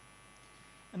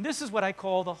 And this is what I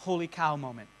call the holy cow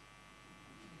moment.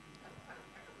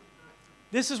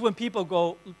 This is when people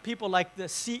like the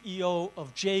CEO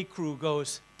of J.Crew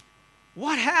goes,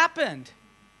 what happened?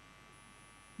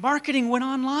 Marketing went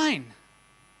online.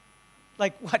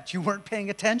 Like what, you weren't paying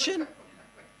attention?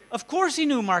 Of course he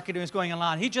knew marketing was going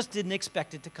on. He just didn't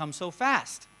expect it to come so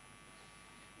fast.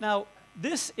 Now,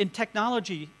 this in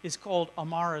technology is called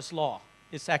Amara's law.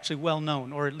 It's actually well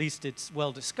known, or at least it's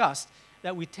well discussed,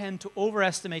 that we tend to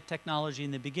overestimate technology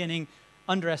in the beginning,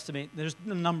 underestimate, there's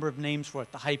a number of names for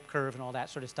it, the hype curve and all that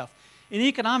sort of stuff. In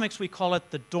economics, we call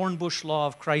it the Dornbusch law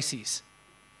of crises.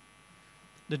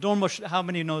 The Dornbusch, how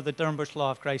many know the Dornbusch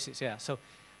law of crises? Yeah, so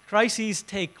crises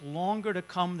take longer to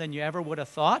come than you ever would have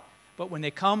thought, but when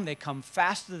they come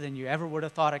faster than you ever would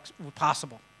have thought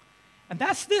possible. And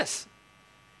that's this.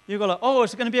 You go like, oh,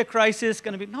 it's going to be a crisis,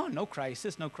 going to be, no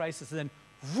crisis, no crisis. And then,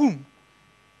 boom,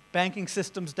 banking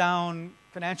system's down,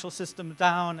 financial system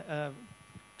down,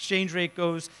 exchange rate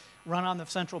goes, run on the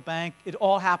central bank. It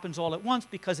all happens all at once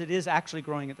because it is actually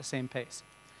growing at the same pace.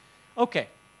 Okay.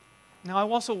 Now, I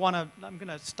also want to, I'm going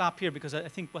to stop here because I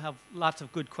think we'll have lots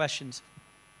of good questions.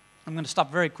 I'm going to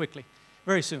stop very quickly,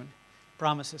 very soon.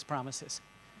 Promises, promises.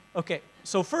 Okay,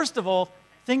 so first of all,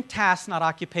 think tasks, not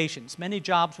occupations. Many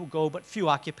jobs will go, but few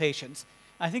occupations.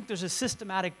 I think there's a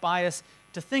systematic bias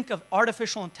to think of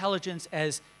artificial intelligence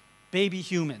as baby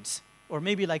humans, or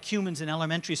maybe like humans in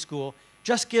elementary school.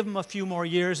 Just give them a few more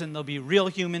years and they'll be real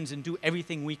humans and do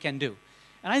everything we can do.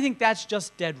 And I think that's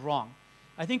just dead wrong.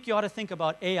 I think you ought to think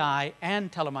about AI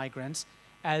and telemigrants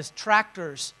as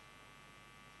tractors.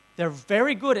 They're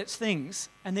very good at things,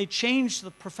 and they changed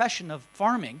the profession of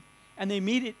farming, and they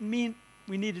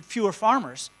we needed fewer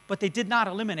farmers, but they did not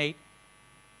eliminate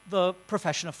the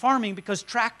profession of farming because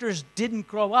tractors didn't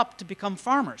grow up to become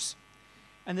farmers.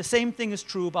 And the same thing is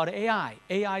true about AI.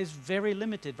 AI is very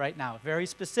limited right now, very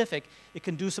specific. It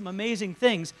can do some amazing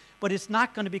things, but it's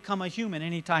not going to become a human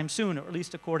anytime soon, or at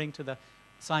least according to the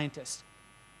scientists.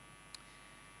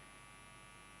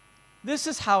 This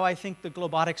is how I think the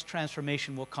globotics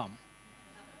transformation will come.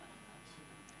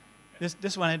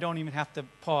 This one I don't even have to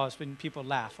pause when people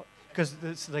laugh, because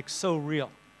it's like so real.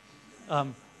 I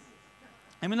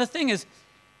mean, the thing is,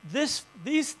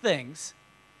 these things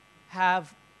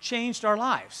have changed our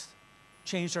lives,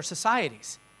 changed our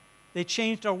societies. They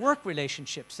changed our work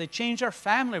relationships. They changed our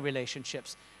family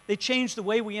relationships. They changed the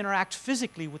way we interact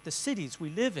physically with the cities we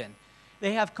live in.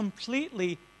 They have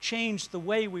completely changed the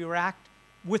way we react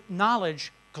with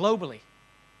knowledge globally.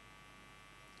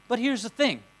 But here's the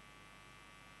thing.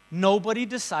 Nobody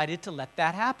decided to let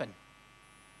that happen.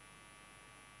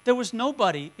 There was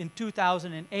nobody in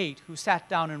 2008 who sat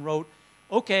down and wrote,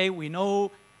 okay, we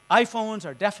know iPhones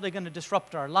are definitely going to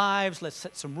disrupt our lives. Let's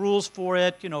set some rules for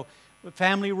it, you know,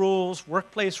 family rules,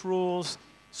 workplace rules,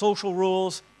 social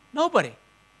rules. Nobody.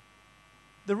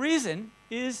 The reason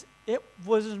is it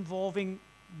was involving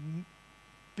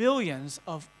billions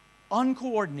of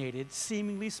uncoordinated,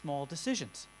 seemingly small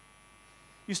decisions.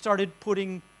 You started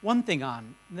putting one thing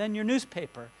on, then your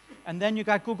newspaper, and then you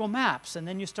got Google Maps, and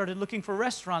then you started looking for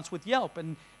restaurants with Yelp,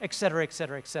 and et cetera, et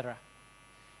cetera, et cetera.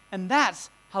 And that's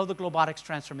how the globotics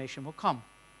transformation will come.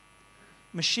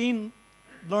 Machine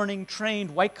learning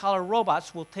trained white-collar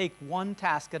robots will take one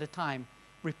task at a time,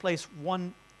 replace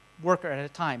one worker at a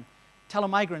time.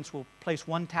 Telemigrants will place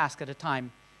one task at a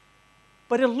time.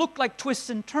 But it'll look like twists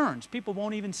and turns. People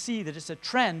won't even see that it's a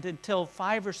trend until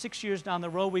 5 or 6 years down the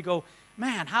road we go,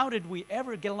 man, how did we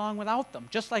ever get along without them?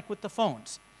 Just like with the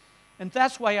phones. And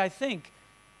that's why I think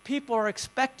people are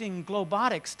expecting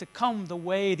globotics to come the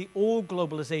way the old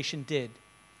globalization did.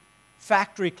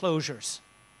 Factory closures,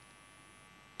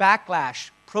 backlash,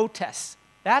 protests.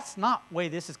 That's not the way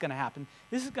this is going to happen.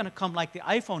 This is going to come like the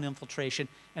iPhone infiltration,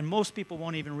 and most people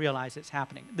won't even realize it's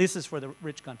happening. This is for the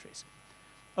rich countries.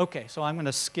 Okay, so I'm going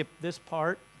to skip this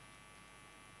part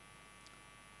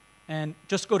and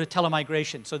just go to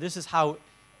telemigration. So this is how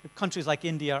countries like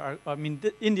India are, I mean,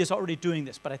 India's already doing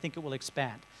this, but I think it will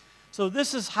expand. So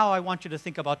this is how I want you to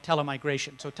think about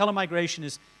telemigration. So telemigration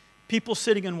is people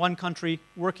sitting in one country,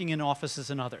 working in offices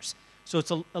in others. So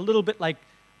it's a little bit like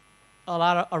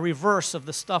a reverse of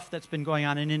the stuff that's been going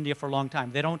on in India for a long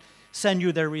time. They don't send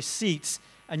you their receipts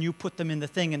and you put them in the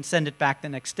thing and send it back the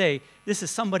next day. This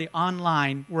is somebody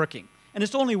online working. And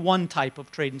it's only one type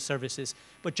of trade and services,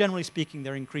 but generally speaking,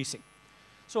 they're increasing.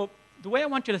 So the way I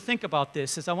want you to think about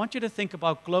this is I want you to think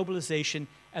about globalization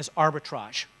as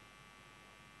arbitrage.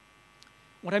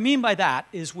 What I mean by that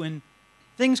is when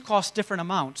things cost different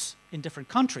amounts in different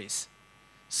countries,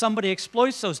 somebody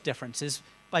exploits those differences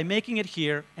by making it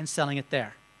here and selling it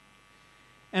there.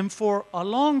 And for a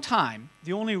long time,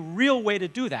 the only real way to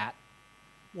do that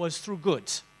was through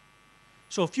goods.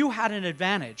 So if you had an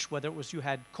advantage, whether it was you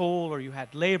had coal or you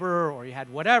had labor or you had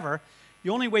whatever, the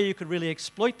only way you could really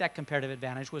exploit that comparative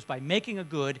advantage was by making a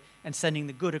good and sending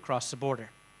the good across the border.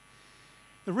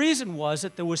 The reason was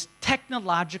that there was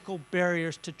technological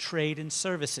barriers to trade and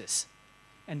services.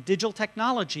 And digital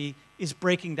technology is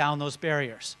breaking down those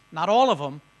barriers. Not all of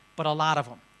them, but a lot of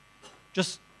them.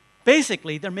 Just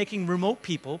basically, they're making remote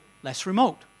people less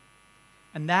remote.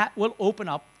 And that will open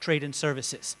up trade and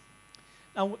services.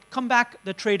 Now, come back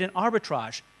to trade and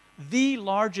arbitrage. The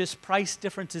largest price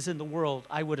differences in the world,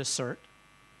 I would assert,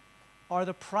 are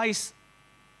the price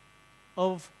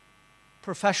of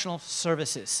professional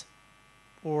services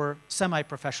or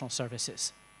semi-professional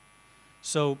services.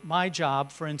 So my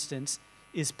job, for instance,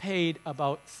 is paid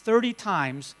about 30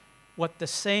 times what the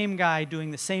same guy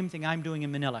doing the same thing I'm doing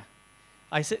in Manila.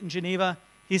 I sit in Geneva,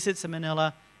 he sits in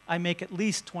Manila, I make at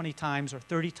least 20 times or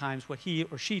 30 times what he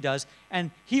or she does,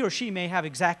 and he or she may have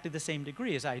exactly the same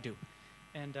degree as I do.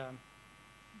 And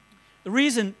the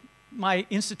reason my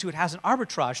institute hasn't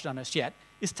arbitraged on us yet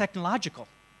is technological.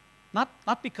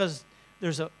 Not because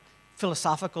there's a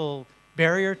philosophical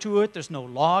barrier to it, there's no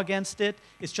law against it,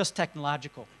 it's just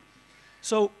technological.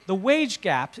 So the wage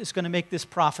gap is going to make this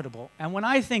profitable. And when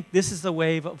I think this is the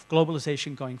wave of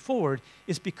globalization going forward,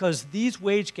 is because these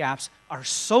wage gaps are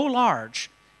so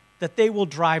large that they will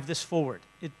drive this forward.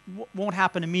 It won't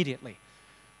happen immediately.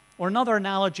 Or another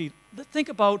analogy, think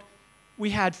about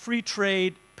we had free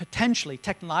trade potentially,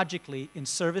 technologically, in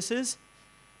services,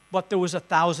 but there was a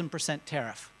 1,000%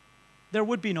 tariff. There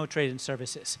would be no trade in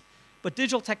services. But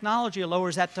digital technology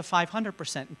lowers that to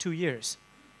 500% in 2 years,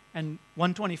 and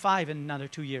 125 in another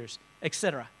 2 years,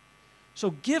 etc. So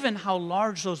given how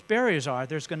large those barriers are,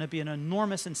 there's going to be an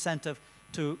enormous incentive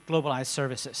to globalize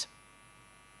services.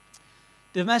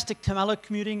 Domestic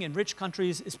telecommuting in rich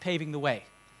countries is paving the way.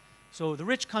 So the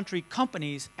rich country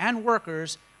companies and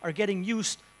workers are getting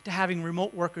used to having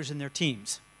remote workers in their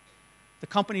teams. The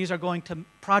companies are going to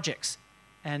projects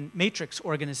and matrix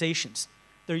organizations.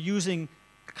 They're using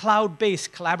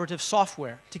cloud-based collaborative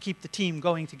software to keep the team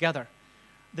going together.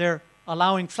 They're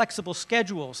allowing flexible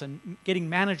schedules and getting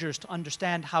managers to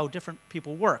understand how different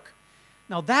people work.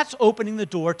 Now that's opening the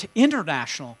door to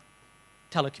international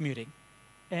telecommuting.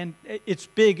 And it's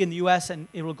big in the US and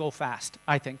it will go fast,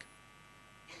 I think.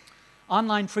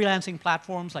 Online freelancing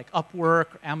platforms like Upwork,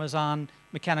 Amazon,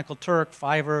 Mechanical Turk,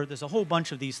 Fiverr, there's a whole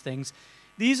bunch of these things.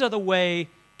 These are the way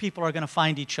people are going to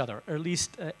find each other, or at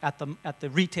least at the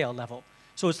retail level.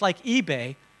 So it's like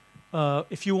eBay.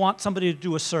 If you want somebody to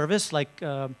do a service like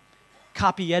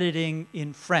copy editing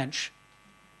in French,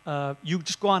 you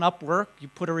just go on Upwork, you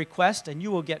put a request, and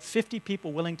you will get 50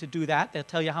 people willing to do that. They'll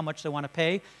tell you how much they want to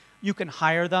pay. You can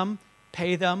hire them,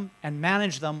 pay them, and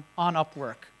manage them on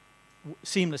Upwork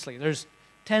seamlessly. There's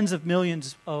tens of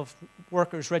millions of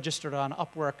workers registered on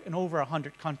Upwork in over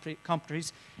 100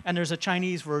 countries, and there's a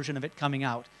Chinese version of it coming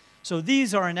out. So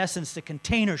these are, in essence, the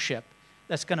container ship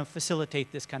that's going to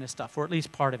facilitate this kind of stuff, or at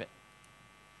least part of it.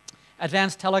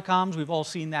 Advanced telecoms, we've all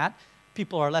seen that.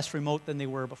 People are less remote than they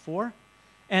were before.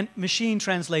 And machine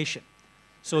translation.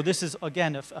 So this is,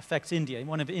 again, affects India.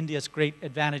 One of India's great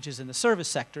advantages in the service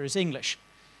sector is English.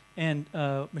 And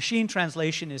machine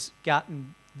translation has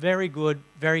gotten very good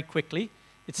very quickly.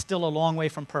 It's still a long way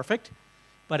from perfect.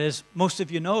 But as most of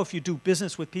you know, if you do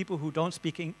business with people who don't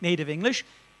speak native English,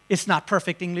 it's not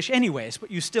perfect English anyways,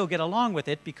 but you still get along with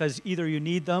it because either you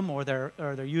need them or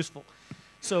they're useful.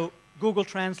 So Google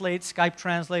Translate, Skype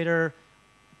Translator,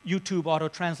 YouTube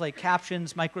auto-translate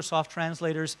captions, Microsoft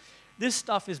translators. This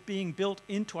stuff is being built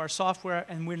into our software,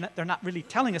 and they're not really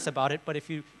telling us about it, but if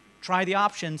you try the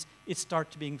options, it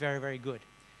starts being very, very good.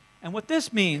 And what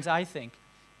this means, I think,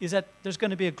 is that there's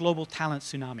going to be a global talent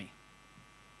tsunami.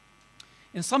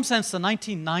 In some sense, the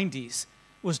 1990s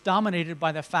was dominated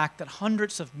by the fact that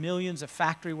hundreds of millions of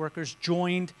factory workers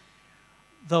joined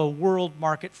the world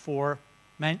market for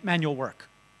manual work,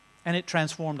 and it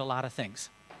transformed a lot of things.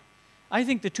 I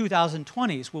think the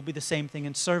 2020s will be the same thing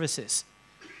in services.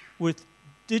 With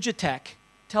digitech,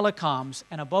 telecoms,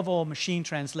 and above all, machine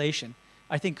translation,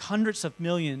 I think hundreds of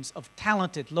millions of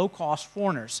talented, low-cost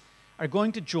foreigners are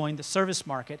going to join the service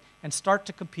market and start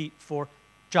to compete for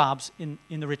jobs in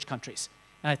the rich countries.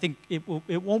 And I think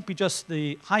it won't be just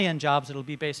the high-end jobs, it'll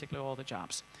be basically all the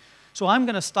jobs. So I'm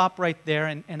going to stop right there,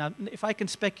 and if I can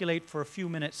speculate for a few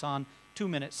minutes 2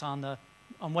 minutes on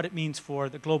what it means for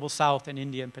the global south and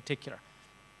India in particular.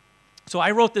 So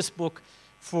I wrote this book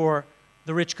for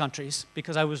the rich countries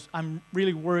because I'm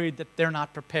really worried that they're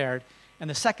not prepared. And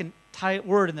the second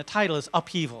word in the title is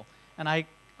upheaval. And I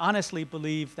honestly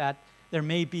believe that there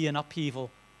may be an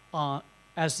upheaval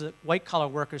as the white-collar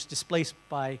workers displaced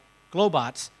by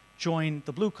globots join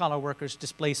the blue-collar workers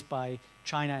displaced by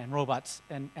China and robots,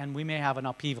 and we may have an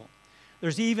upheaval.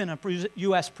 There's even a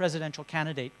US presidential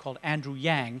candidate called Andrew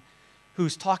Yang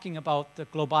who's talking about the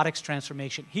globotics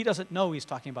transformation. He doesn't know he's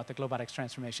talking about the globotics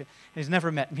transformation. He's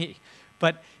never met me.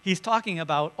 But he's talking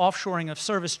about offshoring of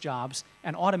service jobs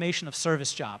and automation of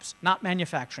service jobs, not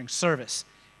manufacturing, service.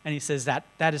 And he says that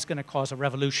is going to cause a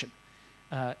revolution.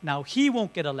 Now, he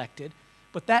won't get elected,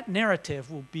 but that narrative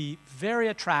will be very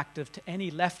attractive to any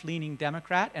left-leaning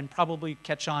Democrat and probably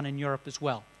catch on in Europe as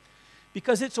well.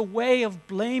 Because it's a way of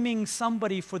blaming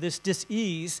somebody for this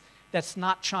dis-ease that's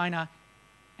not China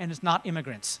and it's not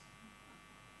immigrants.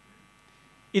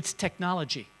 It's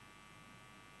technology.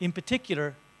 In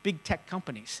particular, big tech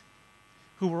companies,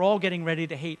 who we're all getting ready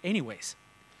to hate anyways.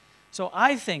 So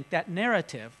I think that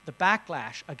narrative, the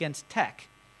backlash against tech,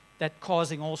 that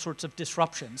causing all sorts of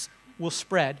disruptions, will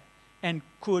spread and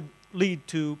could lead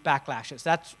to backlashes.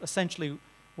 That's essentially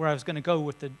where I was going to go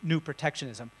with the new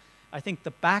protectionism. I think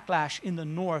the backlash in the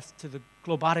North to the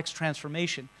globotics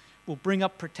transformation will bring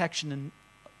up protectionism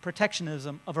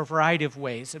of a variety of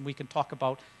ways, and we can talk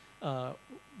about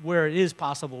where it is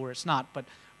possible, where it's not, but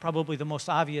probably the most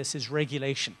obvious is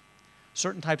regulation.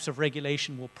 Certain types of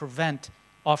regulation will prevent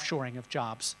offshoring of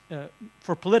jobs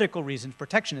for political reasons,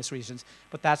 protectionist reasons,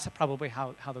 but that's probably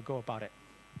how they'll go about it.